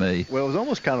afford, like me. Well, it was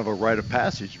almost kind of a rite of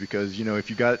passage because if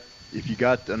you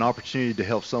got an opportunity to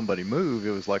help somebody move, it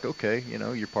was like, okay,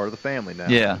 you're part of the family now.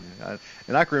 Yeah.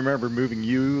 And I can remember moving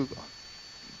you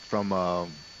from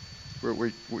where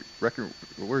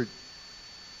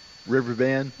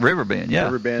Riverbend. Yeah.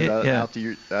 Riverbend out to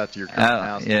your current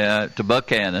house. Yeah, to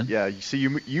Buchanan. Yeah. You see,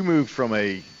 you moved from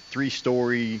a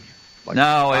 3-story,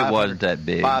 no, it wasn't that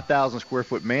big, 5,000 square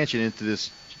foot mansion into this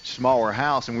smaller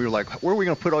house, and we were like, where are we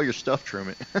going to put all your stuff,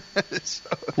 Truman?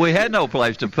 We had no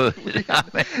place to put it. I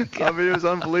mean, it was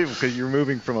unbelievable because you were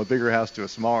moving from a bigger house to a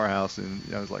smaller house, and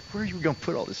I was like, where are you going to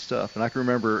put all this stuff? And I can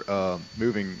remember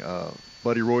moving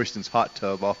Buddy Royston's hot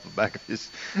tub off the back of his.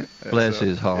 Bless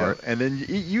his heart. Yeah. And then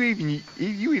you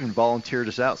even volunteered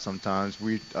us out sometimes.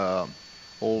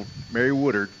 Old Mary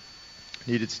Woodard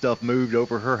needed stuff moved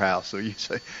over her house, so you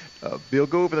say, Bill,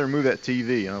 go over there and move that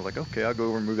TV. And I was like, okay, I'll go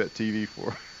over and move that TV for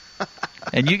her.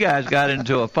 And you guys got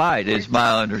into a fight, is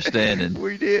my understanding.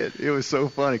 We did. It was so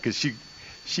funny because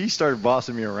she started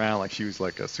bossing me around like she was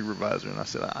like a supervisor, and I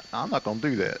said, I'm not going to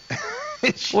do that.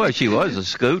 She was a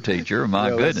school teacher,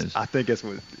 my goodness. I think that's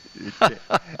what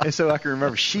and so I can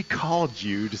remember she called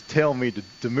you to tell me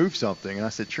to move something, and I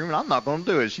said, Truman, I'm not going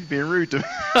to do it. She's being rude to me.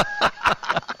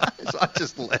 So I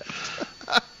just left.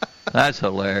 That's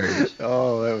hilarious. It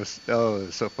was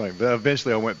so funny. But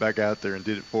eventually I went back out there and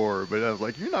did it for her. But I was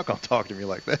like, you're not going to talk to me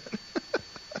like that.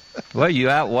 Well, you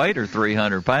outweighed her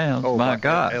 300 pounds. Oh, my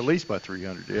God. At least by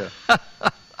 300, yeah.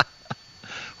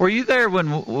 Were you there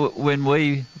when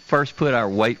we first put our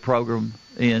weight program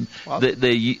in? Well,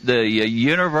 The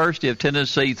University of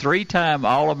Tennessee, 3-time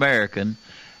All-American,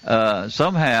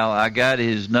 somehow I got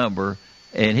his number,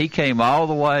 and he came all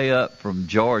the way up from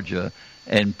Georgia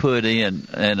and put in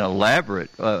an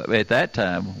elaborate, at that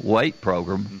time, weight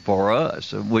program for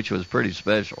us, which was pretty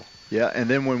special. Yeah, and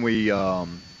then when we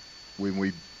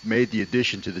made the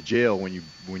addition to the jail, when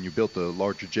you built the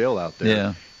larger jail out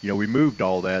there, we moved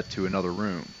all that to another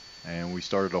room, and we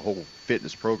started a whole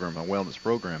fitness program, a wellness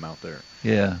program out there.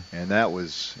 Yeah, and that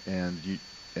was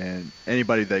and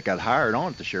anybody that got hired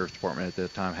on at the sheriff's department at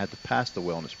that time had to pass the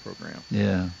wellness program.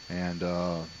 Yeah, and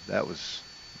that was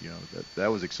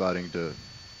that was exciting to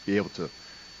be able to.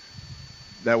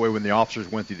 That way, when the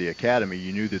officers went through the academy,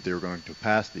 you knew that they were going to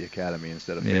pass the academy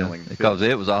instead of failing. Because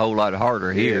it was a whole lot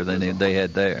harder here than they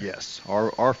had there. Yes,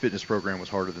 our fitness program was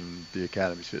harder than the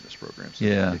academy's fitness program. So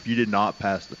if you did not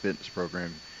pass the fitness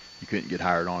program, you couldn't get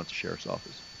hired on at the sheriff's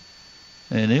office.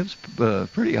 And it was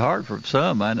pretty hard for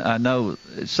some. I know.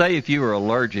 Say if you were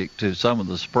allergic to some of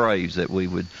the sprays that we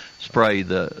would spray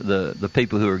the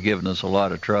people who were giving us a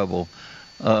lot of trouble,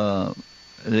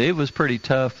 it was pretty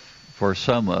tough for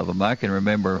some of them. I can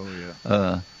remember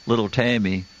little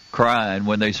Tammy crying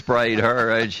when they sprayed her,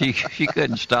 and she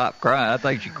couldn't stop crying. I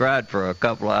think she cried for a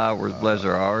couple of hours, bless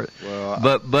her heart.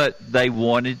 Well, but they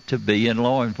wanted to be in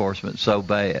law enforcement so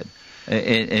bad,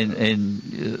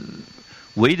 and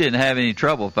we didn't have any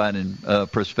trouble finding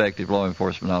prospective law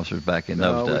enforcement officers back in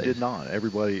those days. No, we did not.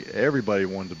 Everybody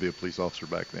wanted to be a police officer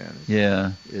back then.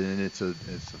 And it's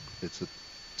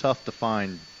tough to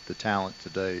find the talent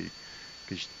today,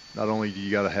 because not only do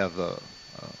you got to have a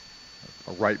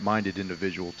right-minded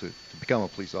individual to become a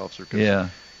police officer, because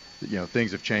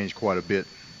things have changed quite a bit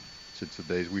since the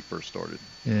days we first started.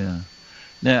 Yeah.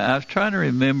 Now, I was trying to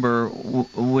remember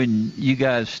when you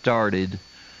guys started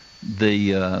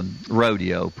the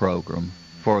rodeo program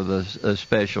for the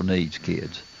special needs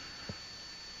kids.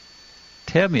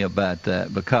 Tell me about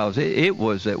that, because it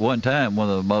was at one time one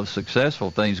of the most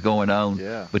successful things going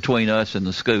on between us and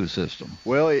the school system.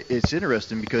 Well, it's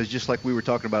interesting because just like we were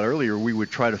talking about earlier, we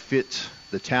would try to fit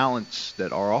the talents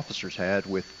that our officers had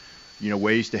with,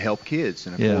 ways to help kids.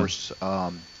 And of course,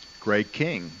 Greg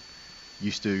King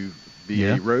used to be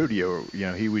a rodeo.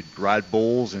 He would ride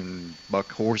bulls and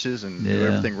buck horses and do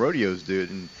everything rodeos did.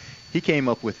 And he came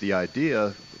up with the idea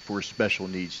for special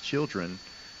needs children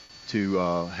to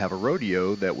have a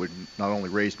rodeo that would not only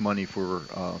raise money for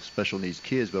special needs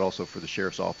kids, but also for the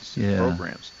sheriff's office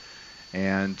programs.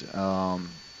 And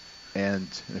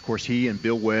of course, he and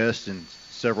Bill West and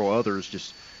several others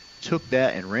just took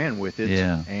that and ran with it.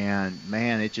 Yeah. And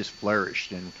man, it just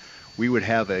flourished. And we would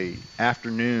have a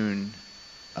afternoon,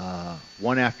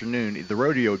 one afternoon. The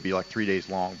rodeo would be like 3 days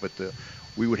long, but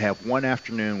we would have one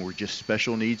afternoon where just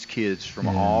special needs kids from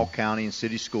all county and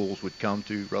city schools would come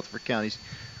to Rutherford County's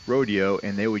rodeo,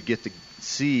 and they would get to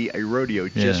see a rodeo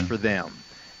just for them,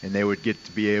 and they would get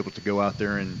to be able to go out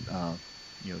there and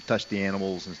touch the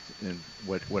animals and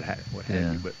what have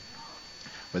you.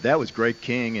 But that was Greg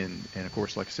King, and of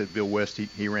course, like I said, Bill West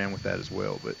he ran with that as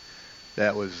well. But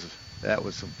that was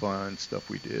some fun stuff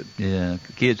we did. Yeah,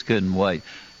 kids couldn't wait.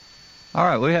 All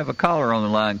right, we have a caller on the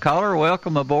line. Caller,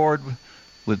 welcome aboard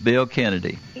with Bill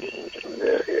Kennedy.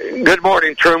 Good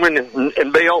morning, Truman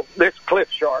and Bill. This is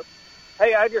Cliff Sharp.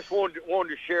 Hey, I just wanted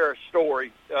to share a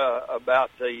story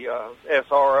about the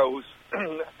SROs.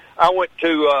 I went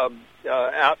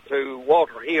out to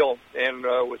Walter Hill and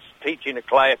was teaching a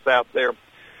class out there.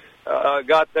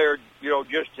 Got there,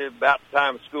 just about the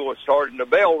time school was starting. The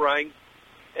bell rang,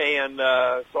 and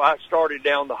so I started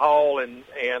down the hall, and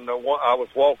I was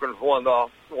walking with one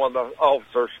of the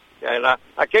officers, and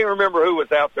I can't remember who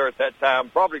was out there at that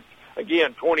time. Probably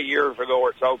again 20 years ago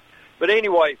or so. But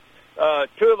anyway.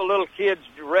 Two of the little kids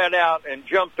ran out and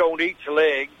jumped on each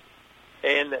leg,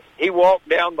 and he walked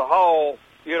down the hall,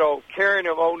 carrying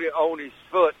him on his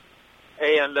foot,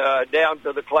 and down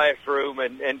to the classroom.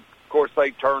 And of course,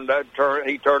 he turned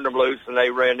them loose, and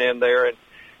they ran in there. And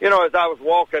as I was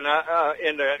walking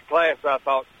into that class, I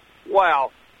thought,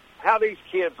 wow, how these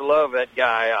kids love that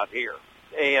guy out here.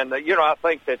 And I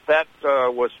think that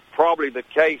was probably the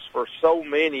case for so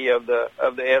many of the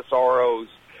SROs.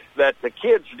 That the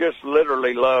kids just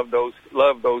literally love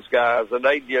those guys, and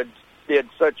they did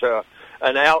such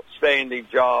an outstanding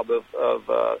job of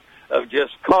of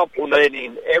just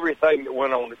complimenting everything that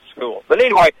went on at school. But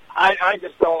anyway, I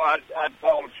just thought I'd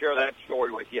call and share that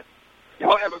story with you.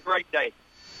 Y'all have a great day.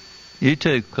 You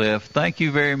too, Cliff. Thank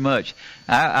you very much.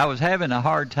 I was having a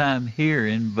hard time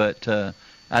hearing, but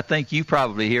I think you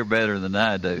probably hear better than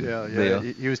I do. Yeah. Bill.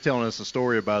 He was telling us a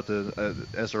story about the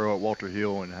SRO at Walter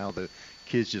Hill and how the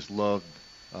kids just loved.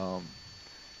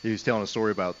 He was telling a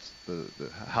story about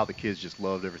how the kids just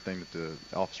loved everything that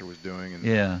the officer was doing,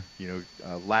 and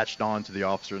latched on to the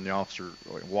officer, and the officer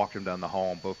walked him down the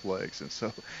hall on both legs, and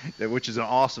so, which is an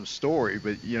awesome story.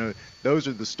 But those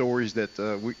are the stories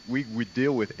that we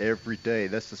deal with every day.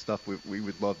 That's the stuff we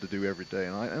would love to do every day.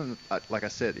 And like I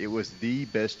said, it was the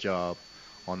best job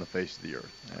on the face of the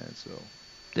earth. And so,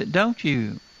 don't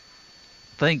you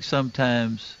think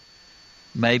sometimes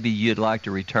maybe you'd like to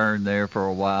return there for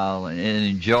a while and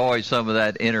enjoy some of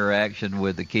that interaction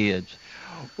with the kids?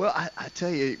 Well, I tell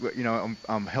you,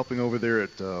 I'm helping over there at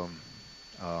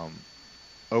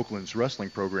Oakland's wrestling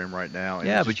program right now.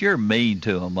 And but you're mean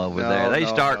to them over there. They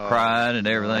start crying and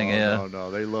everything else. No,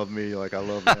 they love me like I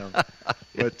love them.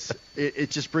 But it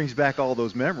just brings back all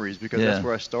those memories, because that's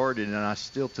where I started, and I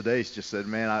still today just said,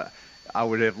 man, I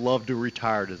would have loved to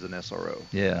retire as an SRO.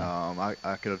 Yeah.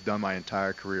 I could have done my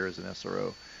entire career as an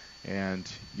SRO. And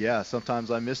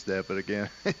sometimes I miss that, but again,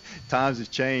 times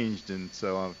have changed, and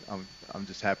so I'm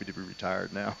just happy to be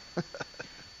retired now.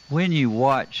 When you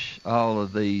watch all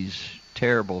of these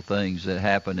terrible things that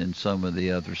happen in some of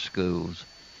the other schools,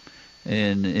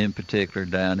 and in particular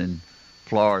down in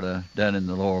Florida, down in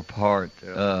the lower part,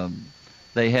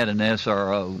 they had an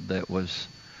SRO that was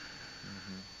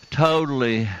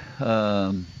totally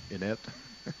inept.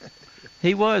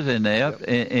 He was inept,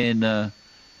 and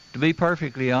to be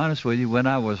perfectly honest with you, when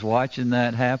I was watching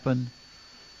that happen,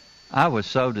 I was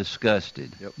so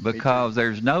disgusted, because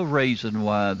there's no reason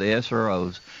why the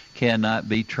SROs cannot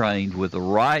be trained with the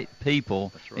right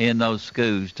people in those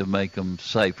schools to make them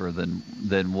safer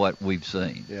than what we've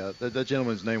seen. Yeah, that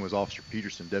gentleman's name was Officer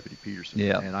Peterson, Deputy Peterson.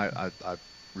 Yeah. And I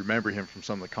remember him from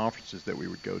some of the conferences that we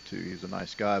would go to. He was a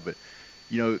nice guy, but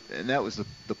and that was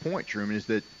the point, Truman, is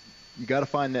that you got to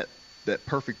find that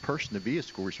perfect person to be a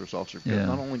school resource officer. Because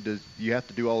not only does you have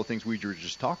to do all the things we were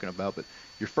just talking about, but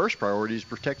your first priority is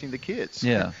protecting the kids.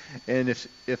 Yeah. And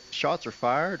if shots are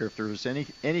fired, or if there's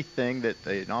anything that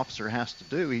an officer has to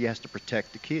do, he has to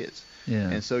protect the kids. Yeah.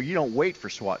 And so you don't wait for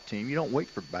SWAT team. You don't wait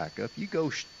for backup. You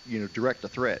go, direct a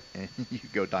threat, and you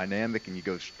go dynamic, and you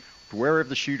go wherever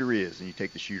the shooter is, and you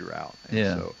take the shooter out.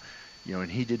 And so,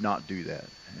 and he did not do that.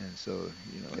 And so,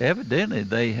 evidently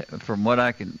they, from what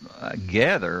I can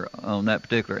gather on that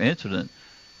particular incident,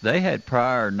 they had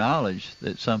prior knowledge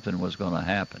that something was going to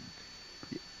happen.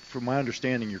 From my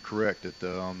understanding, you're correct that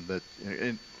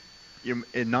in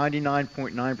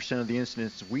 99.9% of the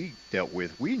incidents we dealt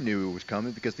with, we knew it was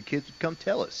coming because the kids would come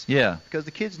tell us. Yeah. Because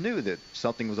the kids knew that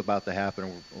something was about to happen,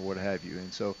 or what have you.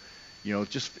 And so,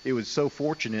 it was so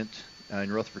fortunate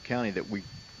in Rutherford County that we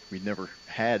never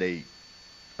had a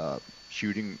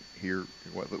shooting here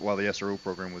while the SRO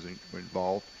program was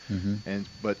involved. Mm-hmm.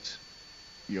 But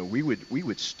we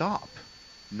would stop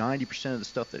 90% of the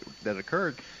stuff that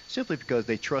occurred simply because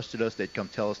they trusted us. They'd come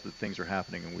tell us that things are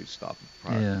happening, and we'd stop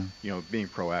them. Being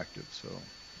proactive. So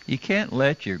you can't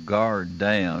let your guard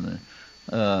down,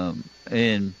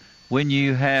 and when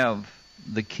you have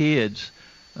the kids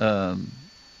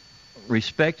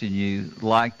respecting you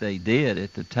like they did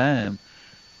at the time,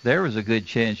 there was a good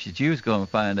chance that you was going to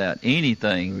find out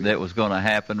anything that was going to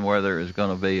happen, whether it was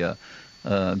going to be a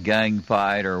gang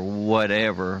fight or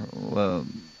whatever.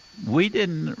 We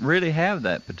didn't really have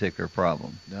that particular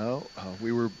problem. No,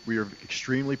 we were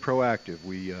extremely proactive.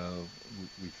 We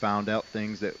found out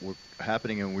things that were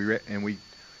happening, and we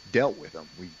dealt with them.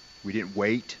 We didn't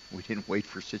wait. We didn't wait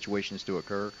for situations to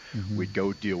occur. Mm-hmm. We'd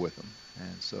go deal with them.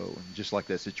 And so, just like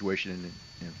that situation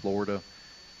in Florida,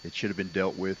 it should have been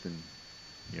dealt with, and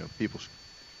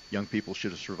young people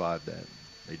should have survived that.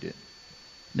 They didn't.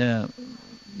 Now,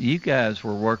 you guys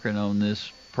were working on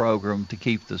this program to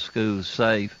keep the schools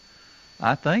safe,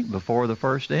 I think, before the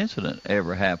first incident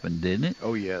ever happened, didn't it?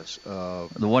 Oh, yes. The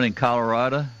one in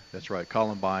Colorado? That's right,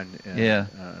 Columbine. And, yeah.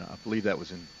 I believe that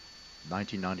was in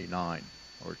 1999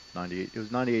 or 98. It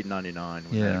was 98, 99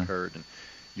 when that occurred. And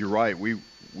you're right. We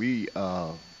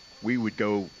would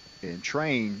go and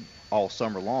train all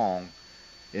summer long,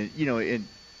 and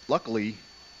luckily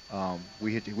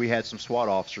we had some SWAT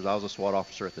officers. I was a SWAT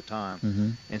officer at the time,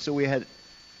 mm-hmm. and so we had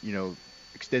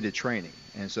extended training,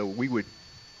 and so we would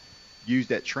use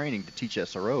that training to teach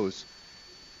SROs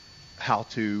how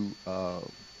to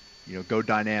go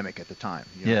dynamic at the time.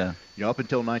 Up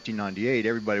until 1998,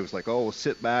 everybody was like, oh, well,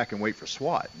 sit back and wait for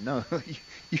SWAT. No,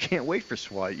 you can't wait for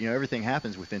SWAT. Everything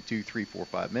happens within 2, 3, 4,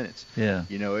 5 minutes. Yeah.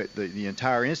 The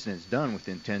entire incident's done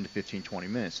within 10 to 15, 20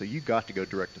 minutes. So you got to go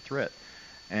direct to threat.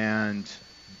 And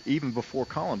even before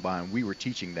Columbine, we were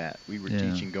teaching that. We were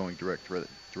teaching going direct to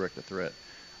threat.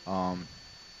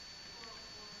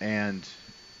 And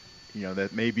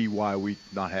that may be why we've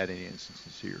not had any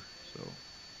instances here. So.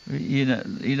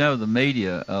 The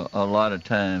media a lot of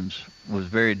times was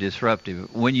very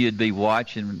disruptive. When you'd be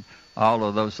watching all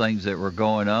of those things that were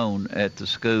going on at the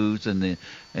schools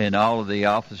and all of the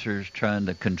officers trying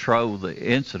to control the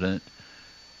incident,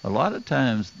 a lot of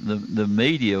times the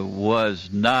media was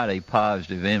not a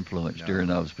positive influence during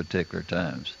those particular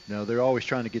times. No, they're always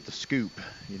trying to get the scoop.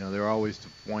 They're always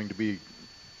wanting to be,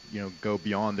 go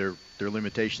beyond their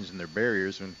limitations and their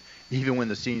barriers. And even when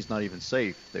the scene's not even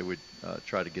safe, they would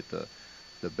try to get the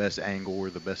best angle or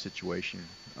the best situation.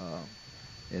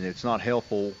 And it's not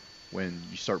helpful when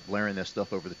you start blaring that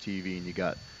stuff over the TV and you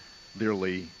got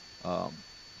literally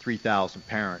 3,000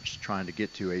 parents trying to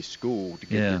get to a school to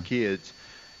get their kids,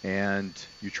 and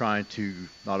you're trying to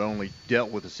not only deal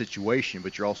with the situation,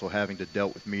 but you're also having to deal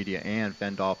with media and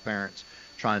fend off parents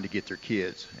trying to get their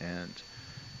kids. And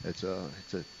it's a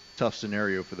tough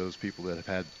scenario for those people that have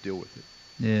had to deal with it.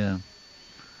 Yeah.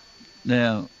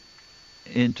 Now,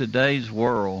 in today's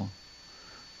world,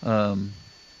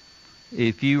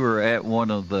 if you were at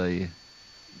one of the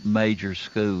major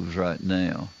schools right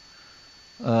now,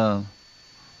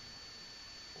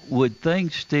 would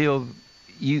things still?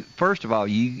 First of all,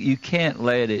 you can't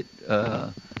let it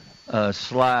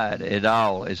slide at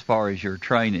all as far as your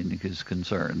training is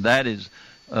concerned. That is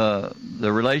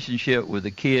the relationship with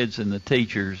the kids and the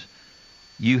teachers.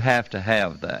 You have to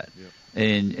have that. Yep.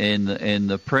 And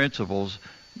the principals,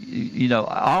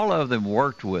 all of them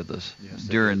worked with us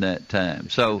during that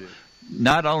time. So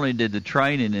not only did the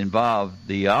training involve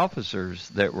the officers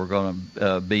that were going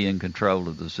to be in control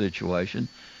of the situation,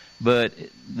 but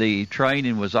the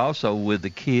training was also with the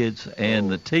kids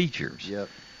and the teachers. Yep.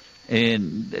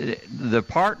 And the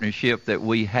partnership that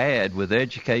we had with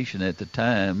education at the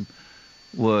time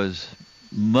was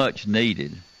much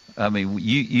needed. I mean,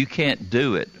 you can't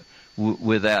do it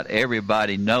without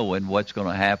everybody knowing what's going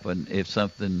to happen if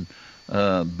something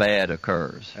bad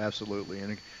occurs. Absolutely.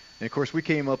 And of course, we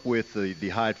came up with the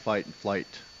hide, fight, and flight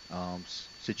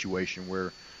situation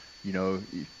where,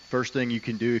 first thing you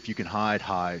can do, if you can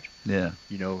hide. Yeah.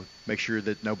 Make sure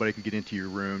that nobody can get into your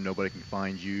room, nobody can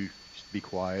find you. Just be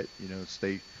quiet.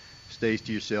 Stay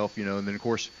to yourself. And then of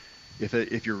course,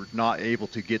 if you're not able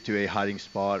to get to a hiding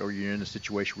spot, or you're in a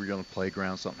situation where you're on a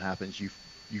playground, something happens, you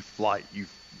flight, you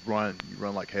run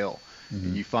like hell,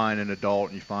 and you find an adult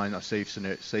and you find a safe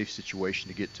situation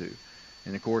to get to.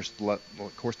 And of course, the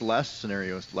last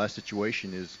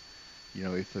situation is,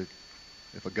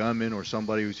 if a gunman or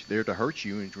somebody who's there to hurt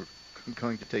you and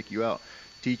going to take you out,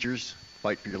 teachers,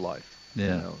 fight for your life.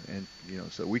 Yeah.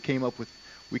 So we came up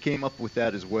with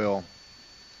that as well.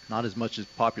 Not as much as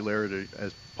popular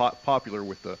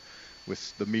with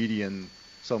the media and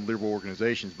some liberal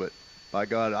organizations, but by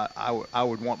God, I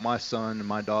would want my son and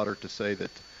my daughter to say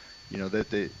that, that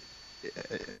they,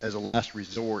 as a last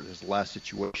resort, as a last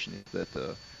situation, that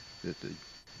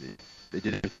they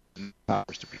did everything in their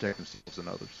powers to protect themselves and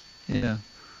others. Yeah.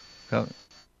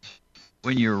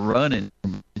 When you're running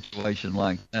from a situation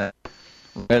like that,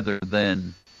 rather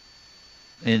than,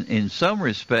 in some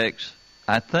respects,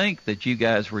 I think that you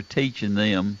guys were teaching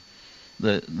them,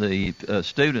 the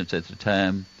students at the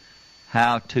time,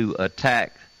 how to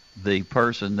attack the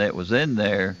person that was in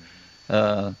there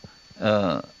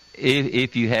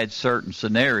if you had certain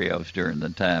scenarios during the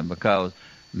time, because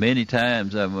many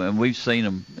times, and we've seen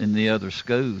them in the other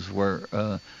schools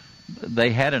where they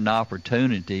had an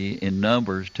opportunity in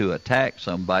numbers to attack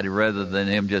somebody rather than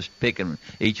them just picking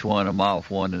each one of them off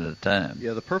one at a time.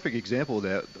 Yeah, the perfect example of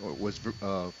that was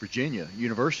Virginia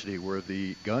University, where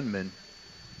the gunman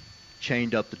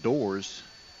chained up the doors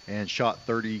and shot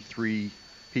 33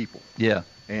 people. Yeah.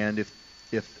 And if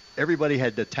everybody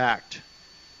had attacked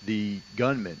the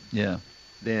gunman,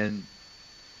 then,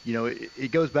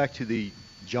 it goes back to the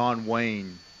John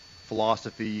Wayne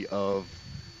philosophy of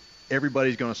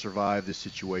everybody's going to survive this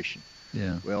situation.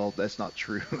 Yeah. Well, that's not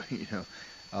true.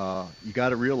 You got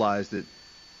to realize that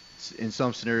in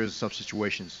some scenarios, some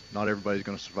situations, not everybody's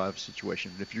going to survive a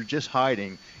situation. But if you're just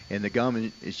hiding and the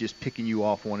gunman is just picking you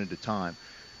off one at a time,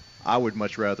 I would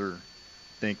much rather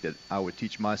think that I would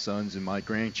teach my sons and my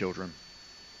grandchildren,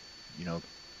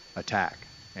 attack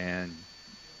and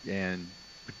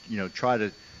try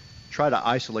to try to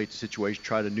isolate the situation,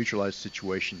 try to neutralize the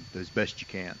situation as best you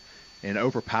can, and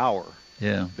overpower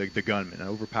the gunman, and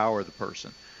overpower the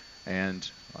person. And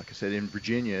like I said, in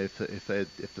Virginia, if the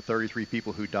 33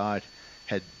 people who died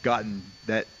had gotten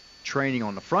that training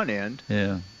on the front end,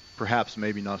 perhaps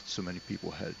maybe not so many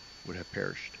people would have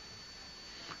perished.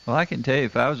 Well, I can tell you,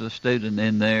 if I was a student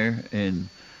in there and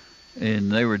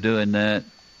they were doing that,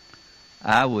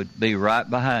 I would be right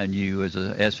behind you as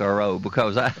a SRO,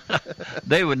 because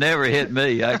they would never hit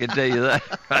me. I can tell you that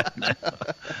right now.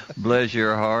 Bless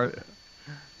your heart.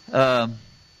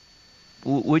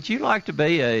 Would you like to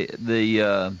be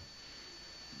the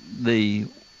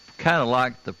kind of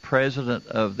like the president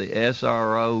of the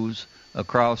SROs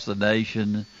across the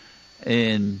nation,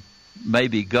 and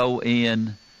maybe go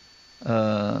in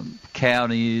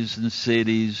counties and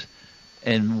cities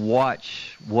and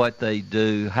watch what they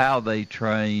do, how they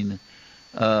train,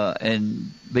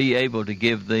 and be able to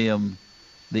give them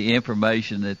the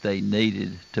information that they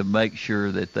needed to make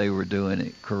sure that they were doing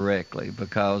it correctly?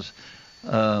 Because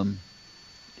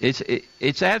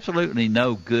it's absolutely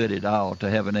no good at all to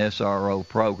have an SRO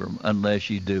program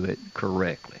unless you do it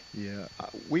correctly. Yeah,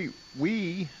 we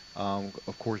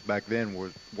of course back then were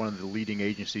one of the leading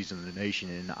agencies in the nation,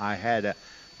 and I had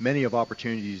many of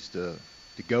opportunities to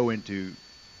go into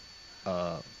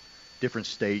different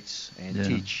states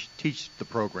and teach the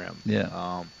program.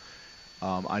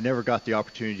 I never got the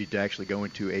opportunity to actually go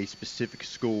into a specific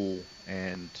school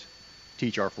and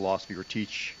teach our philosophy or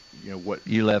teach what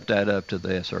you left that up to the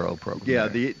SRO program. Yeah,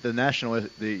 the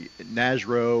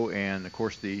NASRO, and of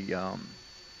course the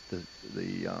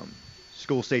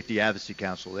School Safety Advocacy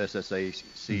Council, the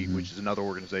SSAC, which is another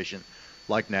organization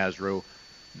like NASRO,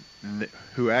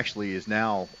 who actually is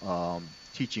now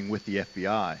teaching with the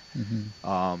FBI.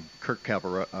 Kurt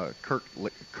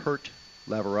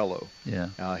Lavarello.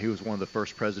 He was one of the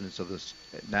first presidents of this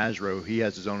NASRO. He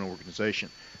has his own organization.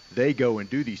 They go and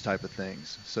do these type of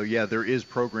things. So yeah, there is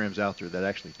programs out there that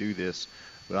actually do this,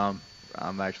 but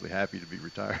I'm actually happy to be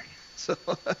retired. So,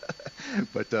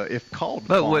 but if called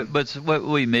upon, but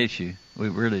we miss you. We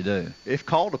really do. If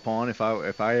called upon, if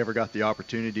I ever got the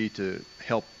opportunity to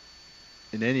help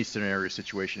in any scenario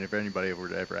situation, if anybody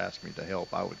would ever ask me to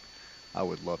help, I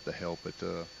would love to help. But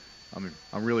I'm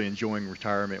really enjoying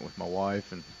retirement with my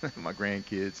wife and my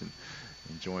grandkids, and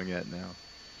enjoying that now.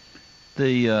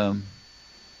 The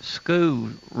school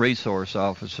resource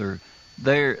officer,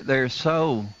 they're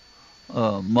so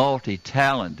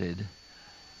multi-talented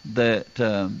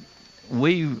that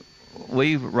we've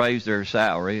raised their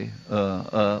salary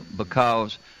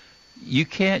because you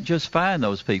can't just find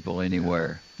those people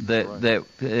anywhere that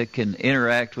can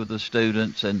interact with the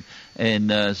students and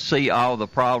see all the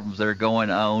problems that are going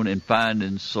on and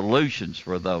finding solutions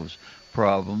for those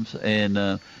problems.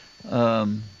 And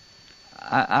I'm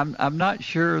not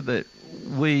sure that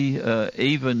we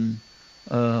even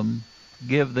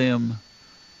give them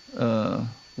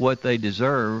what they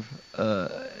deserve.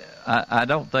 I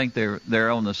don't think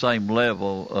they're on the same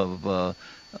level of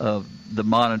the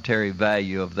monetary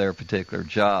value of their particular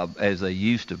job as they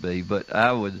used to be. But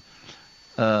I would,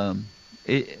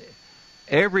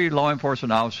 every law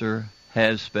enforcement officer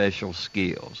has special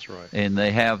skills, and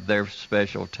they have their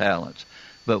special talents.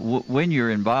 But when you're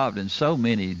involved in so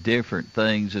many different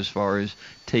things, as far as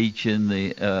teaching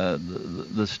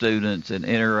the students and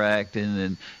interacting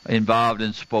and involved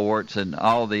in sports and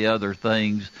all the other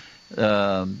things,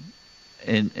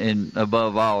 and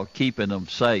above all, keeping them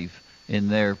safe in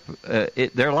their,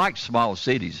 they're like small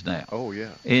cities now. Oh yeah.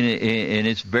 And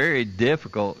it's very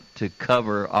difficult to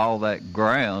cover all that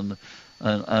ground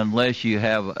unless you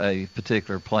have a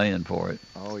particular plan for it.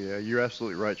 Oh yeah, you're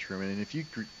absolutely right, Truman. And if you,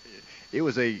 it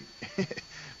was a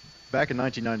back in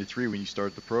 1993 when you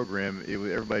started the program,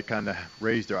 everybody kind of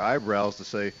raised their eyebrows to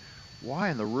say, why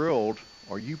in the world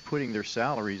are you putting their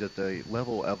salaries at the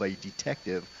level of a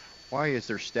detective? Why is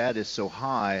their status so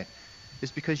high?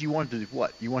 It's because you wanted to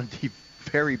what? You wanted the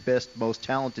very best, most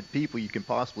talented people you can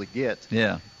possibly get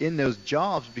in those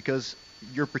jobs, because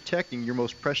you're protecting your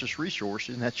most precious resource,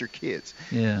 and that's your kids.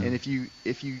 And if you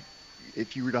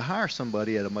were to hire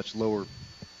somebody at a much lower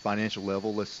financial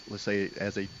level, let's say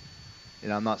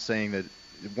and I'm not saying that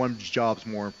one job's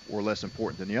more or less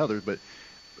important than the other, but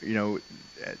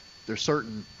there's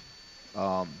certain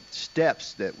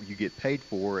steps that you get paid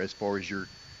for as far as your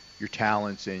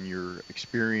talents and your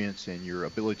experience and your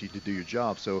ability to do your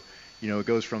job. So, it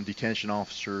goes from detention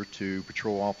officer to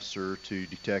patrol officer to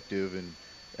detective, and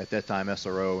at that time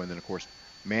SRO, and then of course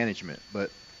management. But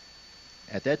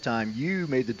at that time you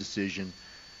made the decision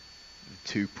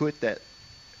to put that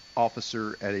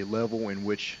officer at a level in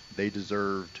which they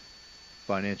deserved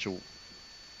financial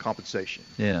compensation.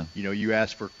 Yeah. You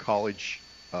ask for college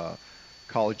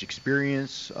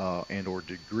experience and or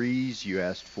degrees. You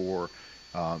asked for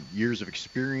years of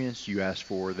experience. You asked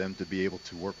for them to be able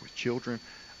to work with children.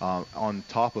 On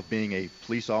top of being a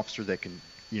police officer that can,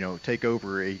 take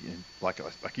over like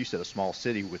you said, a small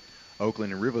city with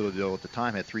Oakland and Riverdale at the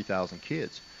time had 3,000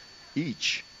 kids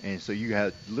each, and so you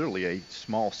had literally a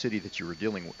small city that you were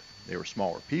dealing with. They were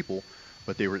smaller people,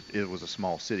 but it was a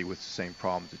small city with the same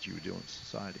problems that you would deal in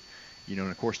society. And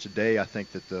of course today I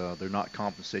think that they're not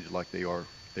compensated like they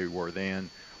were then,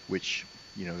 which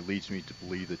leads me to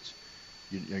believe that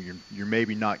you're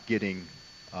maybe not getting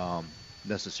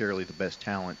necessarily the best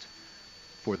talent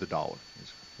for the dollar,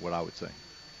 is what I would say.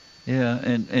 Yeah,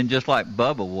 and just like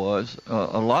Bubba was,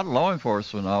 a lot of law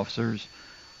enforcement officers,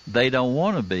 they don't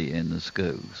want to be in the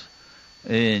schools.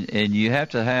 And you have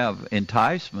to have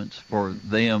enticements for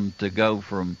them to go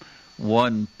from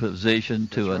one position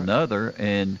to another,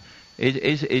 and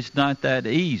it's not that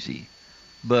easy.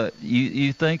 But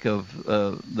you think of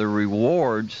the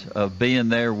rewards of being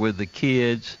there with the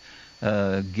kids,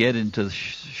 getting to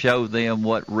show them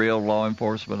what real law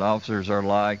enforcement officers are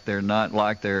like. They're not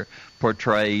like they're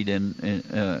portrayed in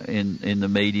the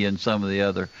media and some of the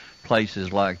other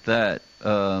places like that.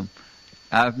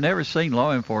 I've never seen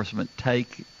law enforcement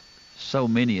take so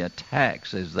many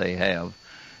attacks as they have.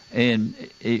 And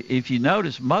if you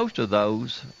notice, most of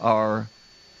those are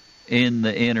in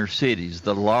the inner cities,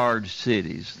 the large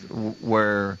cities,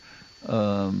 where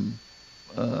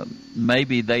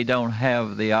maybe they don't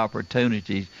have the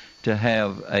opportunity to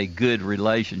have a good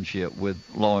relationship with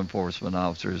law enforcement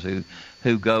officers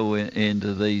who go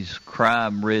into these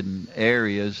crime-ridden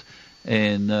areas,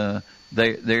 and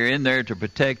they're in there to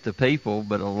protect the people,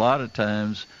 but a lot of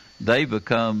times they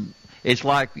become... It's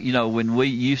like, when we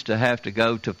used to have to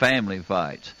go to family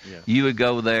fights. Yeah. You would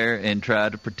go there and try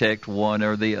to protect one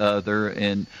or the other,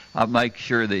 and I'd make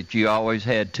sure that you always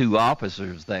had two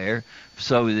officers there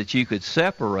so that you could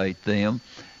separate them.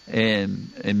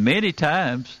 And many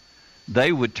times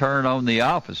they would turn on the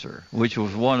officer, which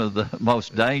was one of the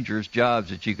most dangerous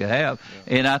jobs that you could have.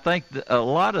 Yeah. And I think a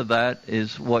lot of that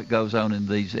is what goes on in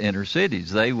these inner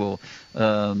cities. They will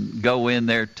go in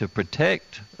there to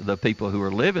protect the people who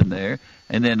are living there,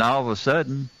 and then all of a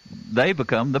sudden they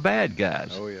become the bad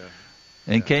guys. Oh, yeah.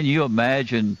 And can you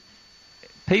imagine?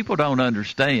 People don't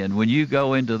understand when you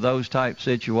go into those type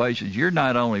situations, you're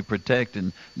not only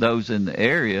protecting those in the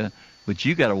area, but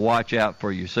you got to watch out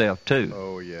for yourself too.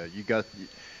 Oh yeah, you got,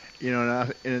 I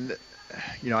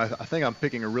think I'm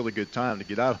picking a really good time to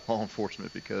get out of law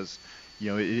enforcement because,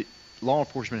 law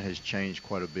enforcement has changed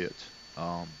quite a bit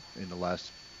in the last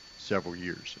several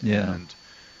years. Yeah.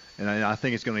 And I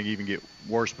think it's going to even get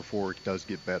worse before it does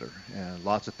get better. And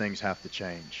lots of things have to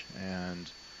change.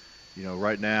 And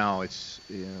right now it's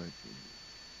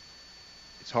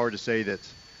hard to say that.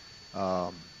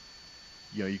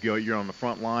 You're on the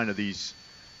front line of these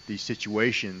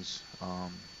situations,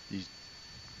 these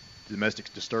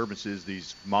domestic disturbances,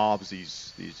 these mobs,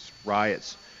 these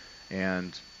riots,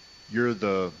 and you're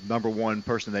the number one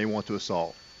person they want to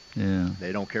assault. Yeah.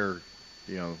 They don't care.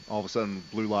 All of a sudden,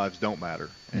 blue lives don't matter,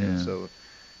 and so,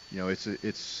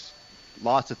 it's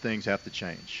lots of things have to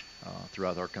change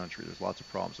throughout our country. There's lots of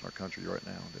problems in our country right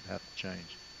now that have to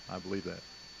change. I believe that.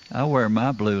 I wear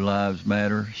my Blue Lives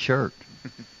Matter shirt.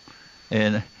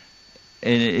 And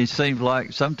it seems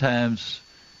like sometimes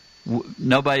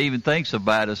nobody even thinks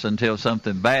about us until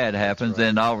something bad happens. Right.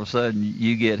 Then all of a sudden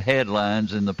you get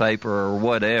headlines in the paper or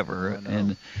whatever,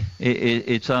 and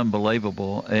it's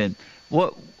unbelievable. And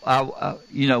what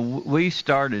we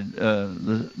started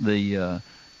the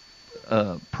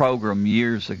program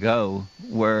years ago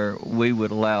where we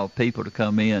would allow people to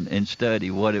come in and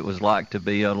study what it was like to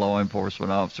be a law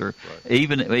enforcement officer, right.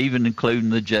 even including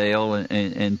the jail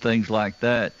and things like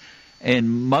that. And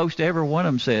most every one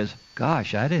of them says,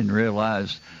 gosh, I didn't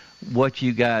realize what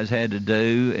you guys had to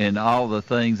do and all the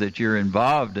things that you're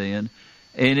involved in.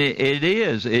 And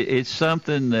it's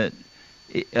something that,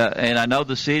 and I know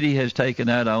the city has taken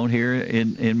that on here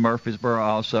in Murfreesboro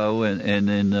also, and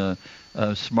in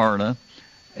Smyrna,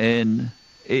 and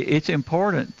it's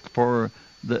important for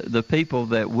the people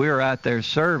that we're out there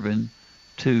serving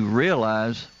to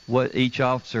realize what each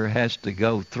officer has to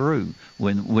go through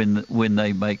when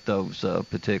they make those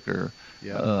particular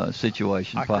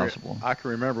situations possible. I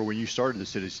can remember when you started the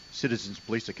Citizens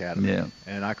Police Academy,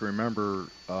 and I can remember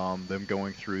them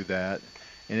going through that,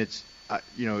 and it's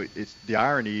the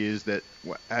irony is that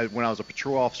when I was a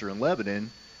patrol officer in Lebanon,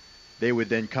 they would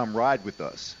then come ride with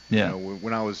us. Yeah.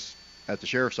 When I was at the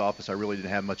sheriff's office, I really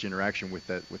didn't have much interaction with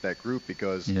that group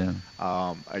because,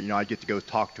 I get to go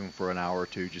talk to them for an hour or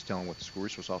two, just tell them what the school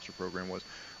resource officer program was.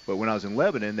 But when I was in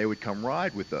Lebanon, they would come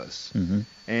ride with us,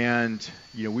 and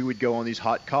we would go on these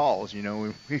hot calls.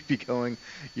 We'd be going,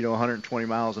 120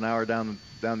 miles an hour down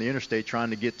the interstate, trying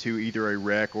to get to either a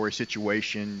wreck or a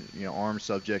situation, armed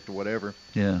subject or whatever.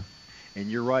 Yeah. And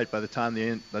you're right. By the time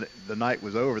the night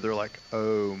was over, they're like,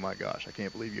 "Oh my gosh, I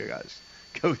can't believe you guys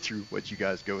go through what you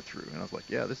guys go through." And I was like,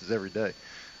 "Yeah, this is every day."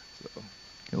 So.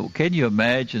 Well, can you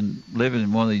imagine living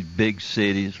in one of these big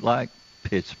cities like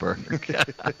Pittsburgh,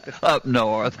 up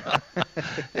north,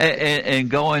 and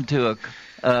going to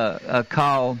a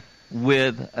call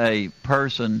with a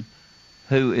person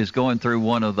who is going through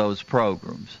one of those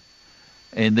programs,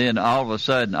 and then all of a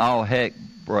sudden all heck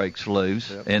breaks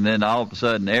loose, and then all of a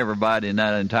sudden everybody in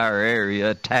that entire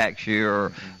area attacks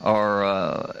you,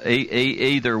 or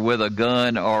either with a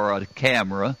gun or a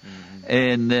camera,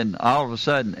 and then all of a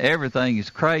sudden everything is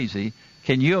crazy.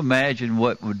 Can you imagine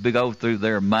what would go through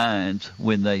their minds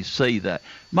when they see that?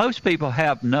 Most people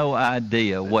have no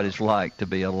idea what it's like to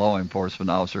be a law enforcement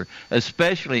officer,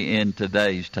 especially in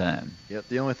today's time. Yep,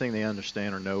 the only thing they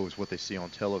understand or know is what they see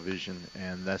on television,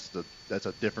 and that's a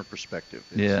different perspective.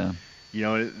 The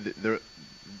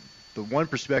one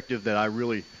perspective that I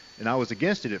really, and I was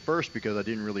against it at first because I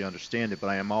didn't really understand it,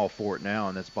 but I am all for it now,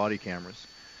 and that's body cameras,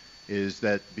 is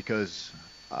that because,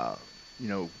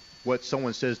 what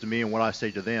someone says to me and what I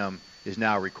say to them is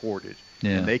now recorded.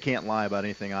 Yeah. And they can't lie about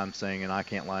anything I'm saying, and I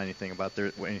can't lie anything about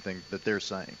anything that they're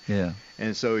saying. Yeah.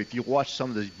 And so if you watch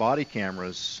some of these body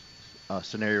cameras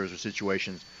scenarios or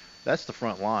situations, that's the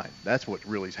front line. That's what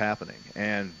really is happening.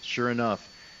 And sure enough,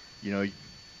 you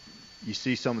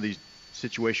see some of these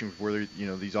situations where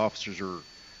these officers are,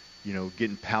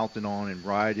 getting pounced on and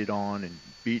rioted on and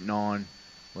beaten on.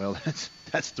 Well,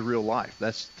 that's the real life.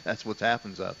 That's what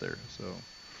happens out there. So.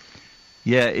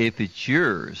 Yeah, if it's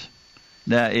yours.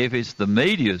 Now, if it's the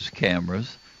media's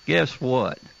cameras, guess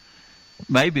what?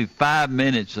 Maybe 5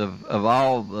 minutes of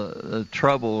all the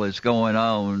trouble that's going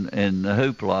on and the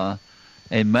hoopla,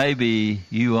 and maybe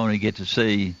you only get to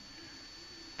see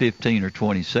 15 or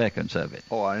 20 seconds of it.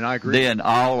 Oh, and I agree. Then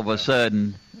all of a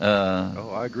sudden,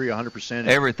 I agree 100%.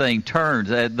 Everything turns.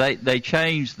 They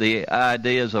change the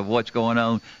ideas of what's going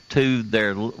on to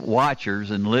their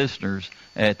watchers and listeners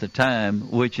at the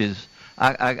time, which is,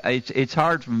 it's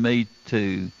hard for me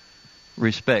to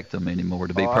respect them anymore,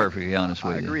 to be perfectly honest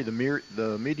with you. I agree.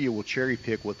 The media will cherry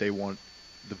pick what they want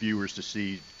the viewers to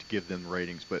see to give them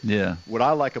ratings. But what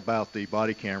I like about the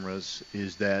body cameras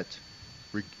is that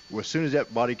as soon as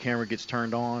that body camera gets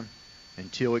turned on,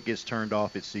 until it gets turned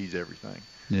off, it sees everything.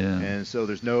 Yeah. And so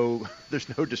there's no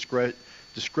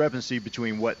discrepancy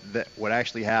between what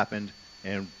actually happened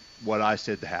and what I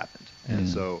said happened. And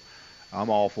so I'm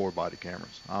all for body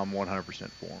cameras. I'm 100%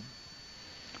 for them.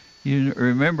 You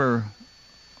remember?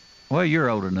 Well, you're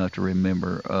old enough to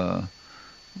remember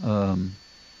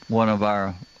one of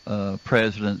our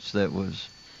presidents that was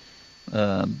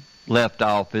left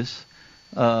office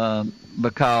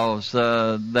because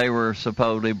they were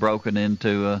supposedly broken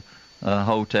into a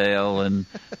hotel and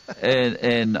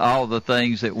all the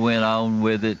things that went on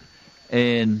with it.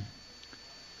 And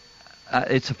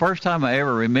it's the first time I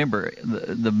ever remember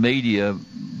the media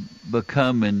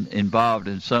becoming involved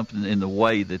in something in the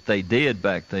way that they did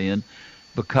back then,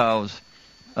 because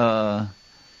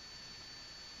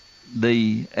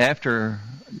after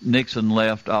Nixon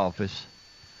left office,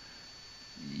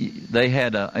 they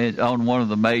had on one of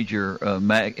the major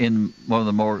in one of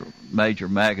the more major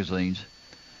magazines,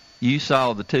 you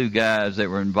saw the two guys that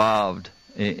were involved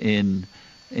in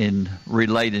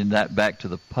relating that back to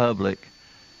the public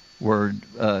were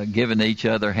giving each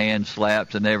other hand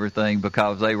slaps and everything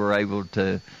because they were able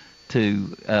to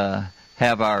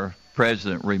have our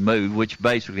president removed, which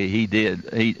basically he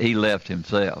did. He left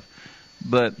himself.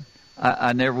 But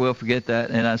I never will forget that.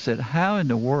 And I said, how in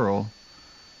the world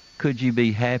could you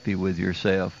be happy with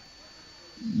yourself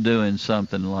doing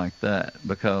something like that?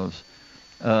 Because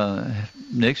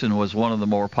Nixon was one of the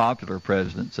more popular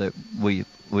presidents that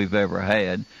we've ever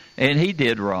had, and he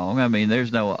did wrong. I mean,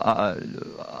 there's no,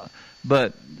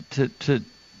 but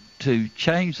to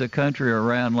change the country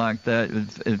around like that,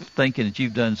 thinking that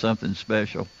you've done something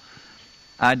special,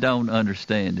 I don't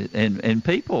understand it. And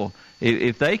people,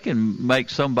 if they can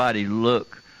make somebody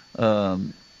look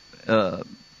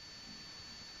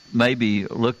maybe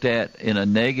looked at in a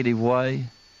negative way,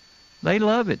 they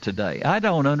love it today. I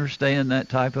don't understand that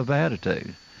type of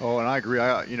attitude. Oh, and I agree.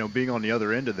 Being on the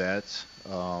other end of that,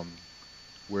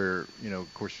 where,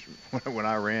 of course, when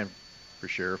I ran for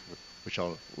sheriff which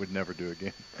I would never do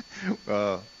again.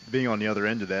 Being on the other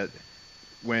end of that,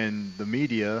 when the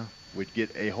media would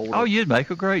get a hold of... Oh, you'd make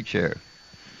a great sheriff.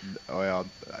 Well,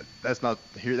 that's not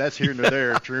here. That's here nor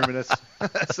there, Truman.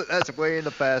 That's way in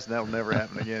the past, and that will never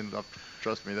happen again.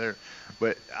 Trust me there.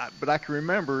 But I can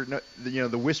remember,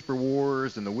 the whisper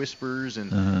wars and the whispers,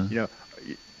 and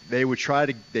they would try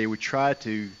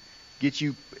to get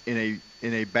you in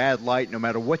a bad light, no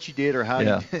matter what you did or how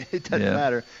you did. It doesn't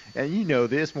matter. And you know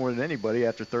this more than anybody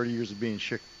after 30 years of being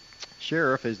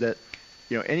sheriff is that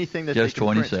anything that just they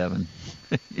can 27.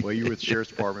 Well, you were with the sheriff's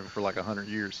department for like 100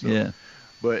 years. So. Yeah.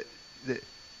 But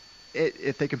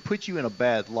if they can put you in a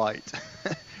bad light,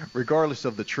 regardless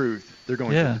of the truth, they're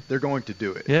going to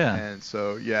do it. Yeah. And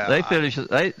so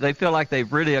they feel like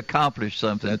they've really accomplished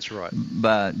something. That's right.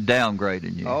 By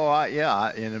downgrading you. Oh,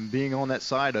 and being on that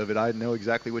side of it, I know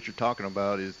exactly what you're talking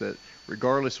about. Is that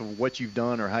regardless of what you've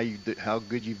done or how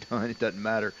good you've done, it doesn't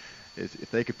matter.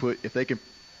 If they can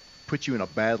put you in a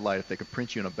bad light, if they can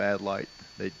print you in a bad light,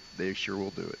 they sure will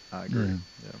do it. I agree.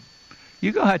 Yeah.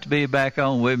 You're going to have to be back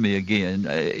on with me again.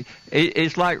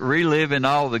 It's like reliving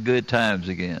all the good times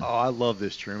again. Oh, I love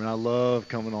this, Truman. I love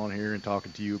coming on here and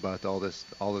talking to you about all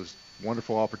those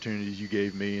wonderful opportunities you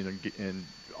gave me and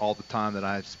all the time that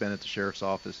I had spent at the sheriff's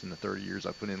office in the 30 years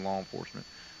I put in law enforcement.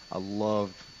 I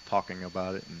love talking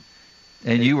about it.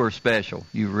 And you were special.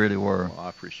 You really were. Well, I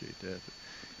appreciate that.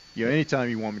 But,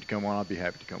 anytime you want me to come on, I'll be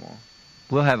happy to come on.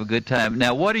 We'll have a good time.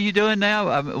 Now, what are you doing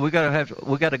now? We got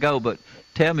to go, but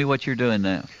tell me what you're doing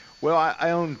now. Well,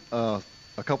 I own a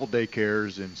couple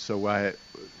daycares, and so my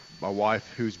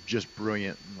wife, who's just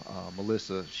brilliant,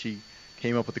 Melissa, she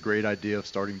came up with a great idea of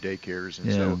starting daycares,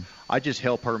 and so I just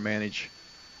help her manage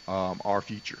our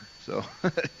future. So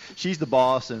she's the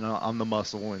boss, and I'm the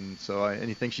muscle, and so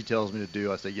anything she tells me to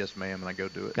do, I say yes, ma'am, and I go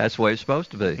do it. That's the way it's supposed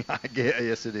to be.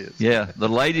 Yes, it is. Yeah, the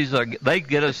ladies they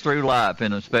get us through life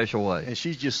in a special way. And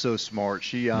she's just so smart.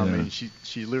 She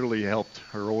she literally helped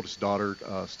her oldest daughter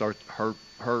start her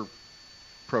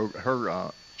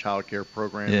child care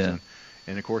programs,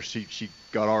 and of course she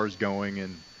got ours going,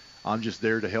 and I'm just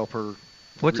there to help her.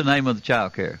 What's the name of the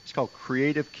child care? It's called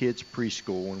Creative Kids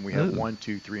Preschool, and we have 1,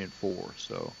 2, 3, and 4.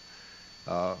 So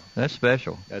that's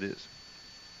special. That is.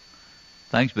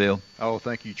 Thanks, Bill. Oh,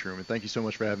 thank you, Truman. Thank you so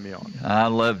much for having me on. I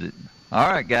loved it. All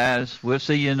right, guys. We'll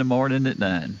see you in the morning at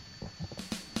 9.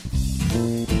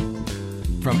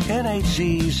 From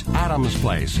NHC's Adams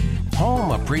Place,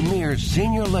 home of premier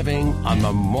senior living on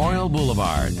Memorial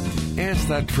Boulevard. It's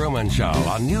The Truman Show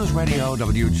on News Radio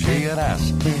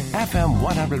WGNS, FM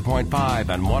 100.5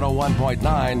 and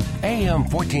 101.9, AM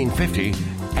 1450,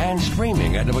 and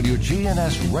streaming at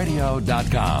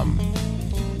WGNSradio.com.